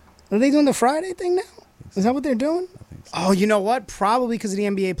tonight. Are they doing the Friday thing now? Is that what they're doing? Oh, you know what? Probably because of the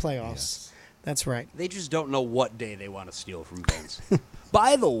NBA playoffs. That's right. They just don't know what day they want to steal from Vince.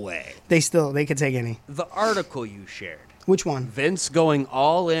 By the way, They could take any. the article you shared. Which one? Vince going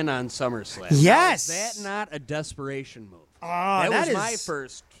all in on SummerSlam. Yes! Now, is that not a desperation move? Ah, that was is- my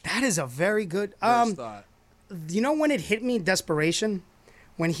first That is a very good. thought. You know when it hit me, desperation?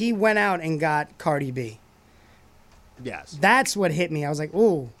 When he went out and got Cardi B. Yes. That's what hit me. I was like,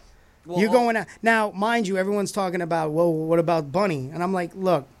 ooh. Well, You're going out. Now, mind you, everyone's talking about, well, what about Bunny? And I'm like,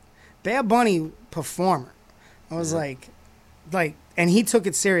 look, Bad Bunny performer. I was like, and he took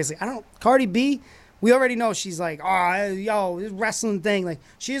it seriously. Cardi B, we already know she's like, oh, yo, this wrestling thing. Like,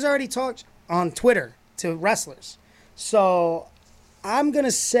 she's already talked on Twitter to wrestlers. So I'm going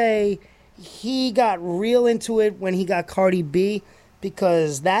to say he got real into it when he got Cardi B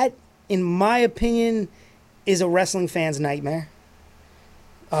because that, in my opinion, is a wrestling fan's nightmare.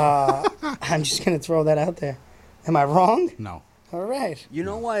 I'm just going to throw that out there. Am I wrong? No. All right. You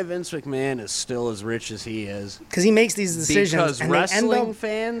know why Vince McMahon is still as rich as he is? Because he makes these decisions. Because and they end wrestling up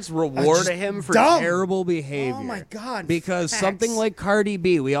fans just reward him for dumb. terrible behavior. Oh, my God. Because Facts. something like Cardi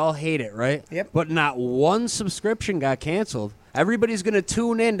B, we all hate it, right? Yep. But not one subscription got canceled. Everybody's going to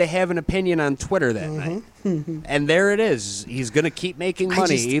tune in to have an opinion on Twitter that night. And there it is. He's going to keep making I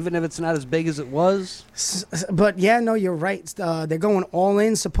money, just- even if it's not as big as it was. But yeah, no, you're right. They're going all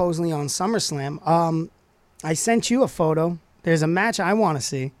in supposedly on SummerSlam. I sent you a photo. There's a match I want to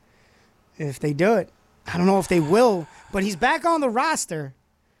see. If they do it, I don't know if they will, but he's back on the roster.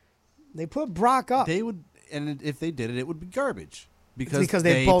 They put Brock up. They would, and if they did it, it would be garbage because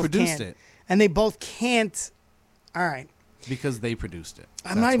they both produced can't, it. and they both can't. All right, Because they produced it.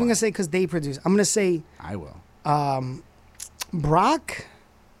 I'm not even gonna say because they produce. I'm gonna say I will. Brock.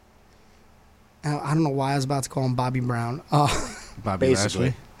 I don't know why I was about to call him Bobby Brown. Bobby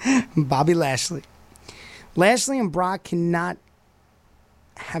Basically. Lashley. Bobby Lashley. Lashley and Brock cannot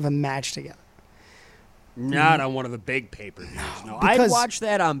have a match together. Not on one of the big pay-per-views. No, I'd because- watch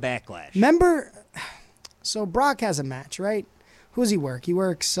that on Backlash. Remember, so Brock has a match, right? Who does he work? He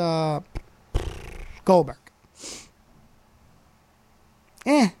works Goldberg.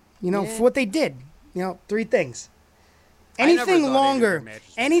 You know, for what they did, you know, 3 things. I never Anything thought longer,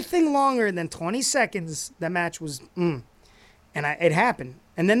 anything longer than 20 seconds, that match was, and it happened.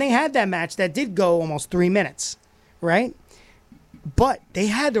 And then they had that match that did go almost 3 minutes, right? But they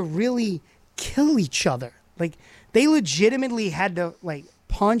had to really kill each other. Like, they legitimately had to, like,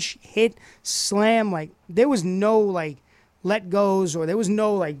 punch, hit, slam. Like, there was no, like, let goes or there was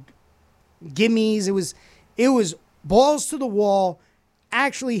no, like, gimmies. It was balls to the wall,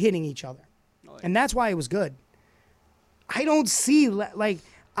 actually hitting each other. And that's why it was good. I don't see, like,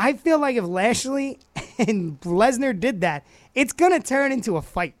 I feel like if Lashley and Lesnar did that, it's going to turn into a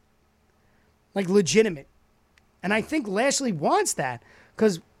fight. Like, legitimate. And I think Lashley wants that.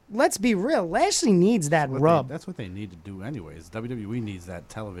 Because, let's be real, Lashley needs that rub. That's what they need to do anyways. WWE needs that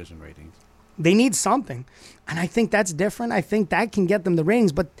television ratings. They need something. And I think that's different. I think that can get them the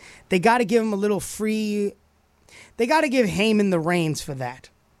ratings. But they got to give him a little free. They got to give Heyman the reins for that.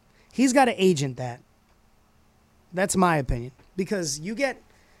 He's got to agent that. That's my opinion. Because you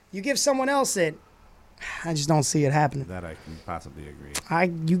give someone else it, I just don't see it happening. That I can possibly agree.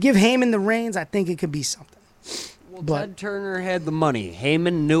 You give Heyman the reins, I think it could be something. Well, Ted Turner had the money.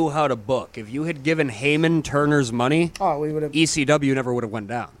 Heyman knew how to book. If you had given Heyman Turner's money, we would have. ECW never would have went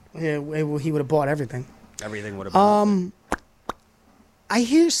down. Yeah, he would have bought everything. Everything would have been. I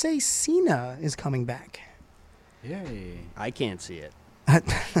hear say Cena is coming back. Yay! I can't see it.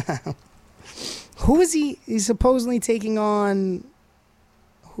 Who is he? He's supposedly taking on.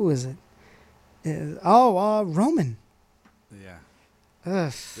 Who is it? Roman. Yeah.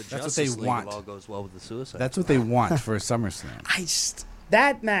 That's what they want. All goes well with the Suicide. That's what they want for SummerSlam.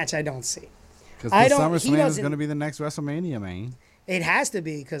 That match I don't see. Because SummerSlam is going to be the next WrestleMania, man. It has to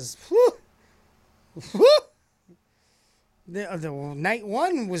be because the night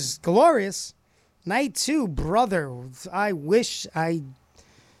 1 was glorious. Night 2, brother, I wish I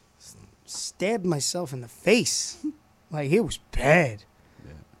stabbed myself in the face. Like, it was bad.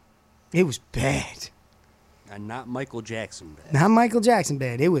 Yeah. It was bad. And not Michael Jackson bad. Not Michael Jackson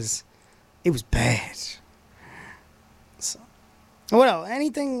bad. It was bad. So, what else?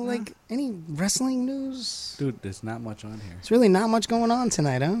 Anything like any wrestling news? Dude, there's not much on here. It's really not much going on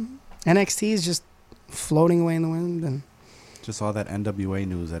tonight, huh? NXT is just floating away in the wind, and just all that NWA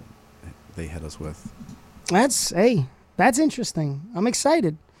news that they hit us with. That's interesting. I'm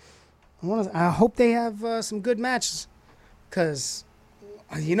excited. I hope they have some good matches, because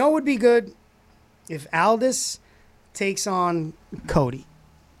you know it would be good if Aldis takes on Cody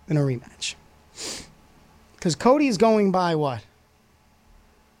in a rematch. Because Cody is going by what?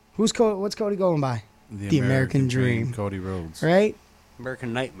 What's Cody going by? The American Dream. Cody Rhodes. Right?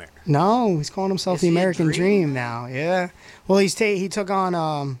 American Nightmare. No, he's calling himself the American Dream now. Yeah. Well, he took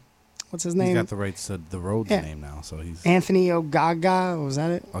on what's his name? He's got the rights to the Rhodes name now, so he's Anthony Ogaga. Was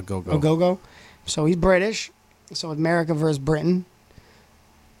that it? Ogogo. So he's British. So America versus Britain.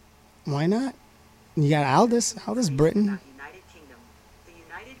 Why not? You got Aldis Britain.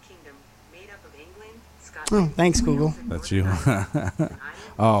 Oh, thanks, Google. That's you.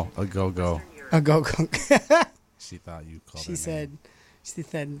 Oh, a go-go. A go-go. She thought you called She said,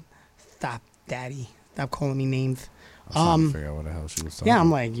 stop, daddy. Stop calling me names. I was trying to figure out what the hell she was talking Yeah,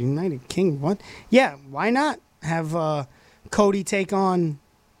 I'm like, United Kingdom, what? Yeah, why not have Cody take on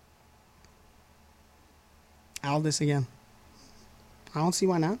Aldis again? I don't see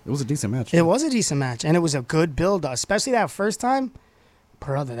why not. It was a decent match. It was a decent match, and it was a good build-up, especially that first time.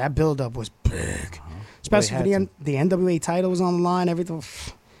 Brother, that build-up was big. Especially for the NWA title was on the line, everything.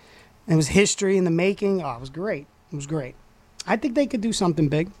 It was history in the making. Oh, it was great. It was great. I think they could do something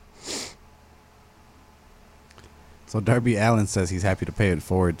big. So Darby Allin says he's happy to pay it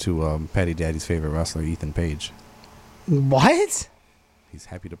forward to Patty Daddy's favorite wrestler, Ethan Page. What? He's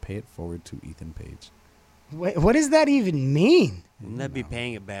happy to pay it forward to Ethan Page. Wait, what does that even mean? Wouldn't that be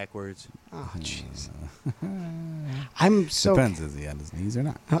paying it backwards? Oh, jeez. I'm so... Depends, is he on his knees or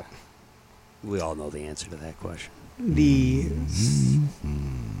not? We all know the answer to that question.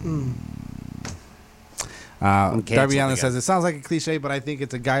 Darby Allin says, it sounds like a cliche, but I think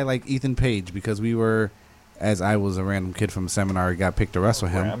it's a guy like Ethan Page, because we were, as I was a random kid from a seminar, who got picked to wrestle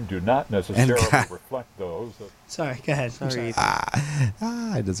him. Do not necessarily reflect those. Sorry, go ahead. Sorry.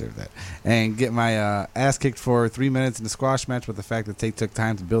 I deserve that. And get my ass kicked for 3 minutes in the squash match, but the fact that they took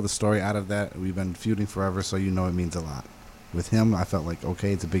time to build a story out of that, we've been feuding forever, so you know it means a lot. With him, I felt like,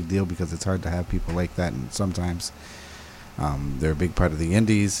 okay, it's a big deal because it's hard to have people like that, and sometimes they're a big part of the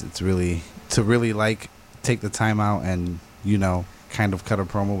indies. It's really, to really like take the time out and, you know, kind of cut a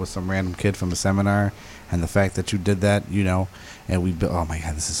promo with some random kid from a seminar, and the fact that you did that, you know, and we built, oh my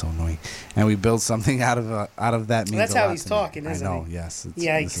God, this is so annoying, and we built something out of that means that's a lot how he's to talking, me. isn't I know, he? yes.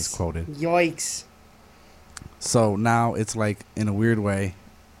 Yikes. This is quoted. Yikes. So now it's like, in a weird way,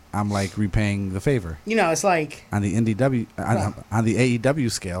 I'm like repaying the favor. You know, it's like on the on the AEW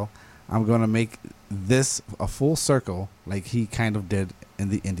scale, I'm going to make this a full circle like he kind of did in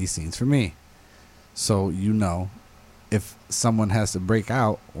the indie scenes for me. So, you know, if someone has to break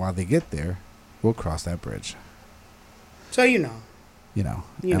out while they get there, we'll cross that bridge. So, you know. You know,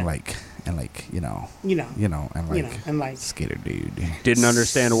 You and know. like, and like skater dude. Didn't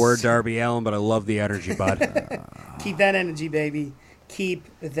understand a word, Darby Allin, but I love the energy, bud. Keep that energy, baby. Keep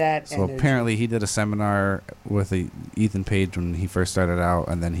that So energy. apparently he did a seminar with Ethan Page when he first started out,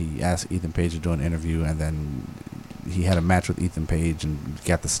 and then he asked Ethan Page to do an interview, and then he had a match with Ethan Page and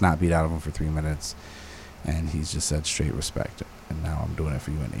got the snot beat out of him for 3 minutes, and he's just said straight respect. And now I'm doing it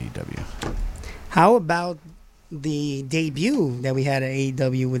for you in AEW. How about the debut that we had at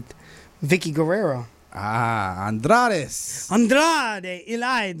AEW with Vicky Guerrero? Andrade, El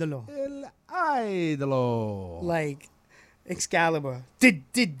Idolo. Like Excalibur. Did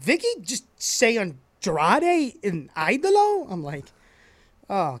Vicky just say Andrade in Idolo? I'm like,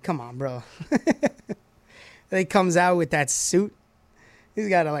 oh, come on, bro. Then he comes out with that suit. He's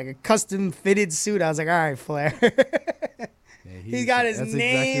got a custom fitted suit. I was like, all right, Flair. He's got his that's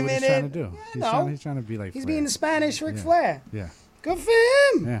name exactly what in he's trying it. to do. Yeah, He's trying to be like He's Flair. being the Spanish Ric Yeah. Flair. Yeah. Good for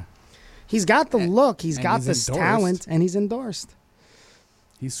him. Yeah. He's got the look. He's and got he's this endorsed. talent, and he's endorsed.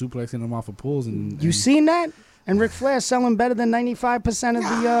 He's suplexing him off of pools. And You seen that? And Ric Flair selling better than 95% of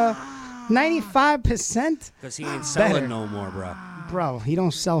the 95%. Because he ain't selling no more, bro. Bro, he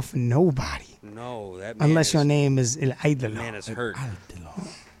don't sell for nobody. No, that man Unless is, your name is El Idolo. man is hurt.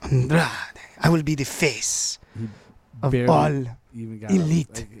 Andrade. I will be the face of barely all even got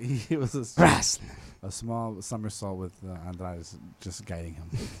elite he was a wrestling. A small somersault with Andrade just guiding him.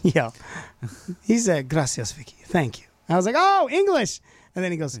 Yeah. He said, gracias, Vicky. Thank you. I was like, oh, English. And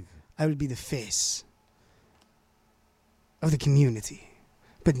then he goes, I will be the face of the community.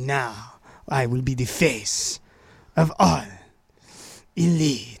 But now I will be the face of all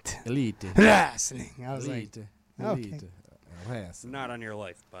elite wrestling. I was like, okay. Not on your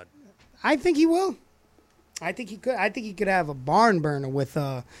life, bud. I think he will. I think he could. I think he could have a barn burner with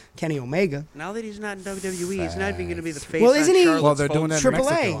Kenny Omega. Now that he's not in WWE, he's not even going to be the face. Well, isn't on he? Charlotte's Well, they're phone doing that in Triple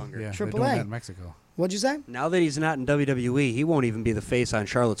Mexico. A. Yeah, Triple they're doing A. that in Mexico. What'd you say? Now that he's not in WWE, he won't even be the face on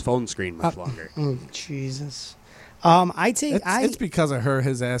Charlotte's phone screen much longer. Oh, Jesus. It's because of her.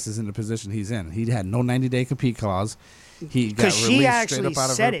 His ass is in the position he's in. He had no 90-day compete clause. He got Because she released actually straight up out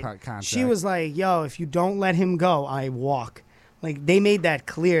of said her it. contract. She was like, "Yo, if you don't let him go, I walk." Like they made that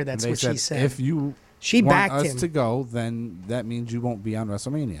clear. That's And they what she said. If you She want backed us him. to go, then that means you won't be on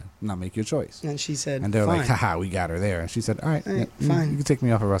WrestleMania. Now make your choice. And she said, And they're like, "Fine." haha, we got her there. And she said, all right, All right, yeah, fine. You can take me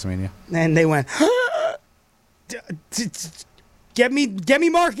off of WrestleMania. And they went, "Get me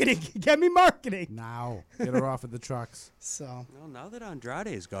marketing, get me marketing." Now get her off of the trucks. So Well, now that Andrade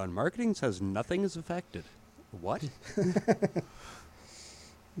is gone, marketing says nothing is affected. What?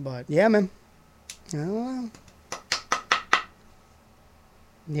 But yeah, man. I don't know.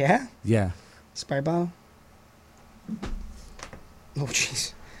 Yeah. Yeah. Sprite bottle. Oh,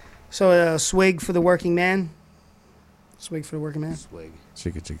 jeez. So, swig for the working man. Swig for the working man. Swig.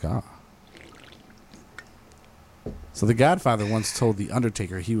 Chicka chicka. So the Godfather once told the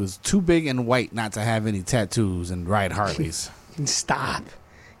Undertaker he was too big and white not to have any tattoos and ride Harleys. Stop.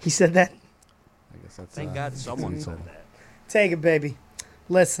 He said that. I guess that's, Thank God someone said that. Take it, baby.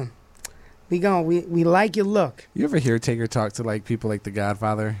 Listen, we like your look. You ever hear Taker talk to like people like the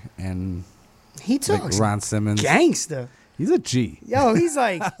Godfather and He like talks Ron Simmons? gangster. He's a G. Yo, he's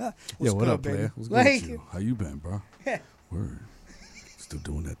like, Yo, what good, up, baby? player? What's Like- good with you? How you been, bro? Word. Still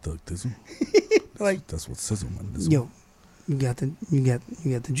doing that thug thizzle? like, That's what sizzle, man. Thizzle. yo, you got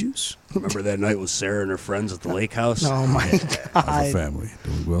the juice. Remember that night with Sarah and her friends at the lake house? Oh my How's God. the family?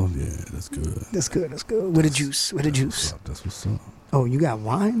 Doing well? Yeah, that's good. That's good. That's good. With a juice. With a juice. That's what's up. Oh, you got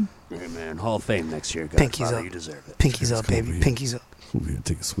wine? Hey, man, Hall of Fame next year. Pinkies Godfather, up. you deserve it. Pinkies up, baby. Pinkies up. Over here,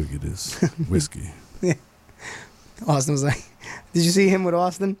 take a swig of this whiskey. Yeah. Austin was like, did you see him with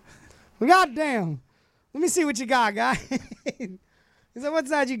Austin? Well, goddamn. Let me see what you got, guy. He said, what's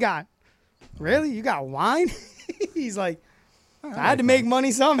that you got? Really? You got wine? He's like, I had to make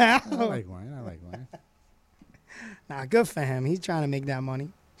money somehow. I like wine. Nah, good for him. He's trying to make that money.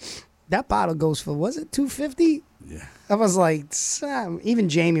 That bottle goes for, was it $250? Yeah. I was like, Sam. Even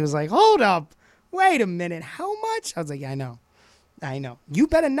Jamie was like, hold up. Wait a minute. How much? I was like, yeah, I know. You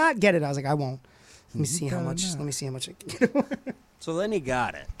better not get it. I was like, I won't. Let me see how much. Let me see how much I can get. So then he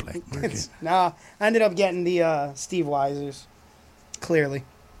got it. Black market. Nah, I ended up getting the Steve Weisers. Clearly.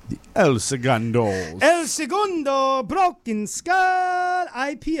 The El Segundos. El Segundo Broken Skull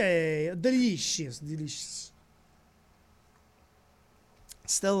IPA. Delicious.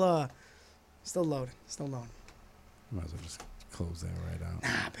 Still loaded. Might as well just close that right out.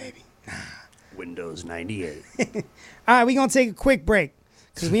 Nah, baby. Windows 98. All right, we're going to take a quick break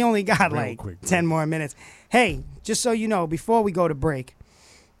because we only got Real like quick break. 10 more minutes. Hey, just so you know, before we go to break,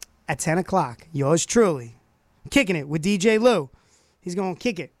 at 10 o'clock, yours truly, kicking it with DJ Lou, He's going to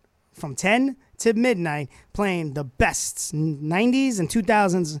kick it from 10 to midnight, playing the best 90s and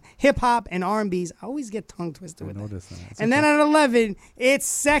 2000s hip-hop and R&Bs. I always get tongue twisted with that. And then at 11, it's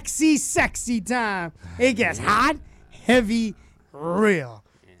sexy, sexy time. It gets hot, heavy, real.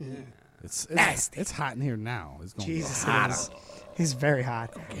 It's nasty. It's hot in here now. It's going Jesus, to go hotter. It's very hot.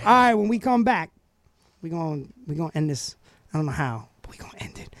 All right, when we come back, we're gonna end this. I don't know how, but we're going to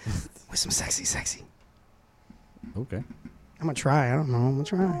end it with some sexy, sexy. Okay. I'm going to try. I don't know. I'm going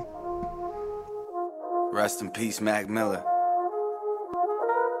to try. Rest in peace, Mac Miller.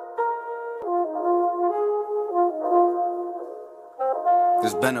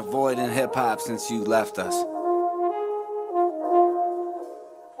 There's been a void in hip-hop since you left us.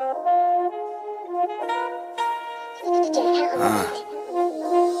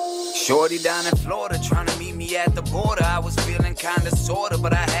 Shorty down in Florida trying to meet me at the border. I was feeling kinda sorta,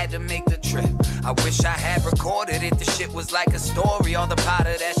 but I had to make the trip. I wish I had recorded it. The shit was like a story. All the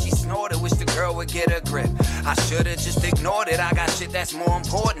powder that she snorted. Wish the girl would get a grip. I should've just ignored it. I got shit that's more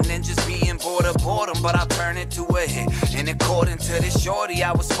important than just being bored of boredom. But I turned it to a hit. And according to this shorty,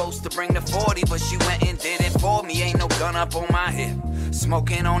 I was supposed to bring the 40, but she went and did it for me. Ain't no gun up on my hip.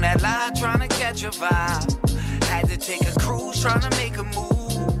 Smoking on that lie, trying to catch a vibe. Had to take a cruise, trying to make a move.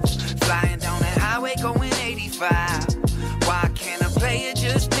 Flying down that highway, going 85. Why can't a player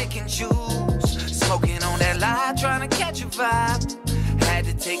just pick and choose? Smoking on that lie, trying to catch a vibe. Had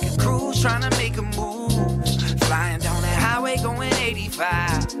to take a cruise, trying to make a move. Flying down that highway, going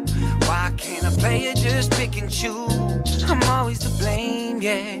 85. Why can't a player just pick and choose? I'm always to blame,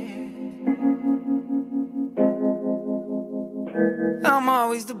 yeah. I'm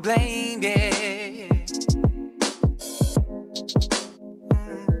always to blame, yeah.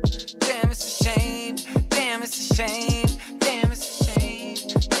 Damn, it's a shame. Damn, it's a shame. Damn, it's a shame.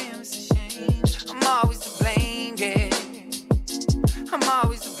 Damn, it's a shame. I'm always to blame, yeah. I'm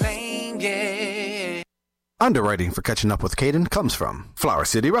always to blame, yeah. Underwriting for Catching Up with Caden comes from Flower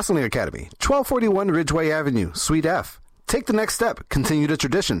City Wrestling Academy, 1241 Ridgeway Avenue, Suite F. Take the next step. Continue the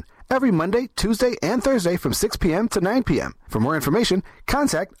tradition. Every Monday, Tuesday, and Thursday from 6 p.m. to 9 p.m. For more information,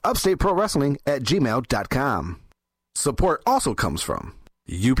 contact upstateprowrestling@gmail.com. Support also comes from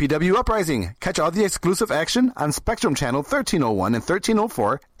UPW Uprising. Catch all the exclusive action on Spectrum Channel 1301 and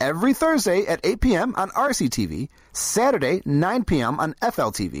 1304 every Thursday at 8 p.m. on RCTV, Saturday 9 p.m. on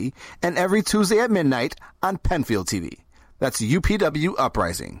FLTV, and every Tuesday at midnight on Penfield TV. That's UPW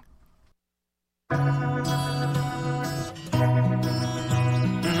Uprising.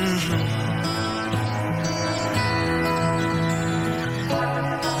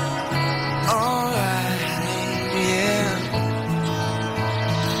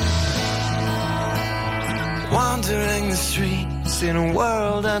 Wandering the streets in a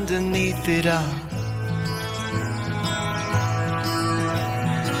world underneath it all.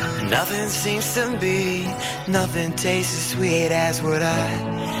 Nothing seems to be, nothing tastes as sweet as what I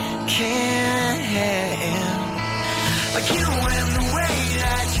can have. Like you and the way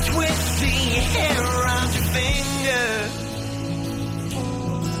that you twist your hair around your finger.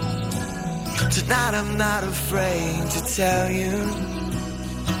 Tonight I'm not afraid to tell you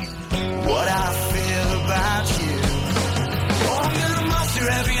what I feel about you. Oh, I'm gonna muster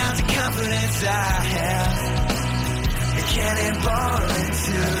every ounce of confidence I have. A cannonball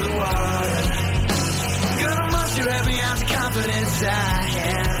into the water. I'm gonna muster every ounce of confidence I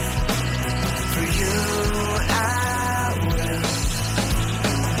have. For you, I will.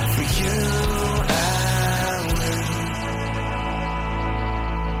 For you, I will.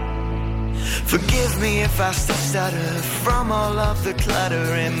 Forgive me if I still stutter from all of the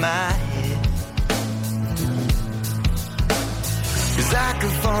clutter in my head. 'Cause I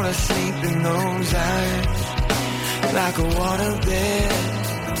could fall asleep in those eyes like a waterbed.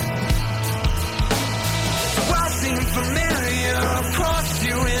 So I seem familiar, I've crossed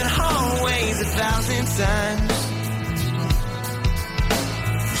you in hallways 1,000 times.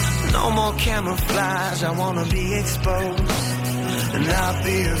 No more camouflage, I wanna be exposed and not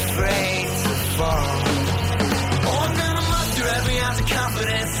be afraid to fall. Oh, I'm gonna muster every ounce of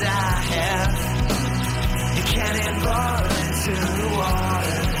confidence I have. You cannonball into the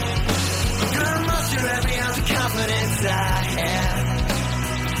water. I'm gonna muster every ounce of confidence I have.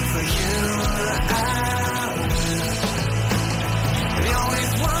 For you, I will. You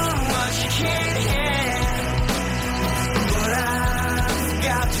always want what you can't have, but I've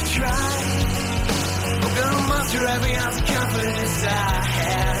got to try. I'm gonna muster every ounce of confidence I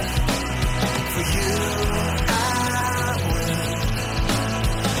have. For you,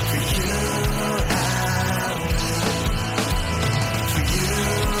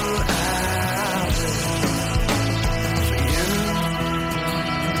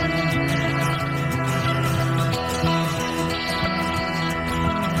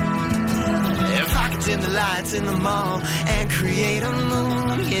 lights in the mall and create a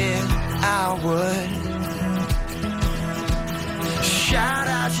moon, yeah, I would. Shout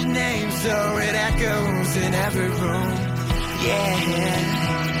out your name so it echoes in every room, yeah.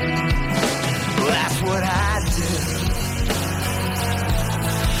 That's what I do.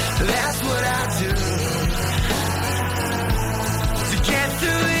 That's what I do. To get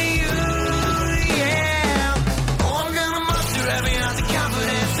through to you, yeah. Oh, I'm gonna muster every ounce of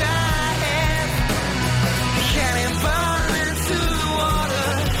confidence I have. Cannonball into the water.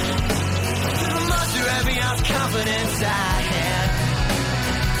 Gonna muster every ounce of confidence I have.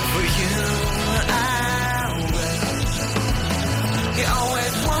 For you, I will. You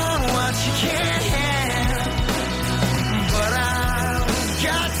always want what you can't have, but I've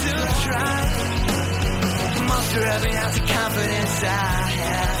got to try. Muster every ounce of confidence I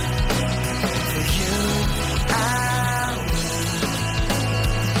have. For you, I will.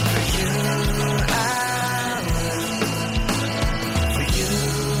 For you,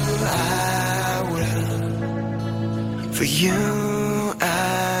 I will. For you,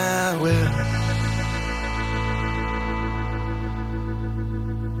 I will.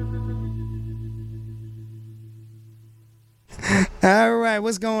 All right,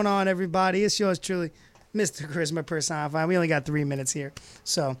 what's going on, everybody? It's yours truly, Mr. Charisma Personified. We only got 3 minutes here.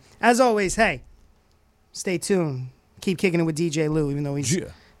 So, as always, hey, stay tuned. Keep kicking it with DJ Lou, even though he's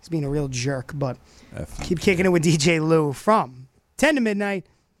being a real jerk. But keep kicking it with DJ Lou from 10 to midnight,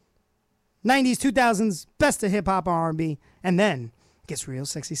 90s, 2000s, best of hip-hop R&B, and then gets real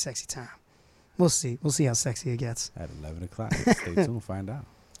sexy, sexy time. We'll see. We'll see how sexy it gets. At 11 o'clock. Stay tuned, find out.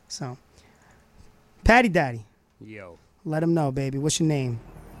 So, Patty Daddy. Yo. Let him know, baby. What's your name?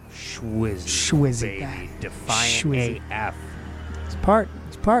 Schwizzy, baby. Defiant Schwizzy. AF. It's part.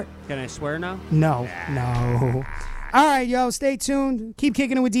 Can I swear now? No. All right, yo, stay tuned. Keep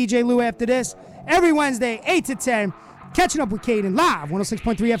kicking it with DJ Lou after this. Every Wednesday, 8 to 10. Catching up with Caden live,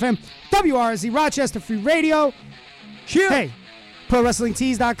 106.3 FM, WRZ, Rochester Free Radio. Hey,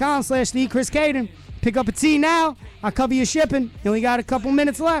 ProWrestlingTees.com/the Chris Caden. Pick up a tee now. I'll cover your shipping. You only got a couple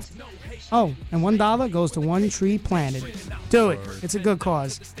minutes left. Oh, and $1 goes to One Tree Planted. Do it. It's a good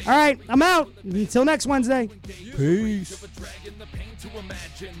cause. All right, I'm out. Until next Wednesday. Peace. To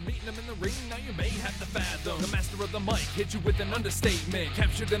imagine meeting him in the ring, now you may have to fathom. The master of the mic hit you with an understatement.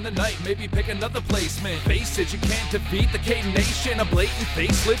 Captured in the night, maybe pick another placement. Face it, you can't defeat the Caden Nation. A blatant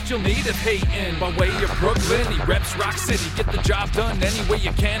facelift you'll need if hating. By way of Brooklyn, he reps Rock City. Get the job done any way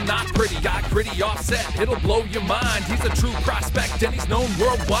you can, not pretty. Got gritty offset, it'll blow your mind. He's a true prospect and he's known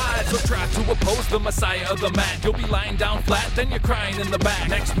worldwide. So try to oppose the messiah of the mat. You'll be lying down flat, then you're crying in the back.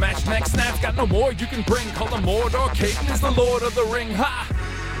 Next match, next snap, got no more you can bring. Call him Mordor, Caden is the lord of the ring. Ha!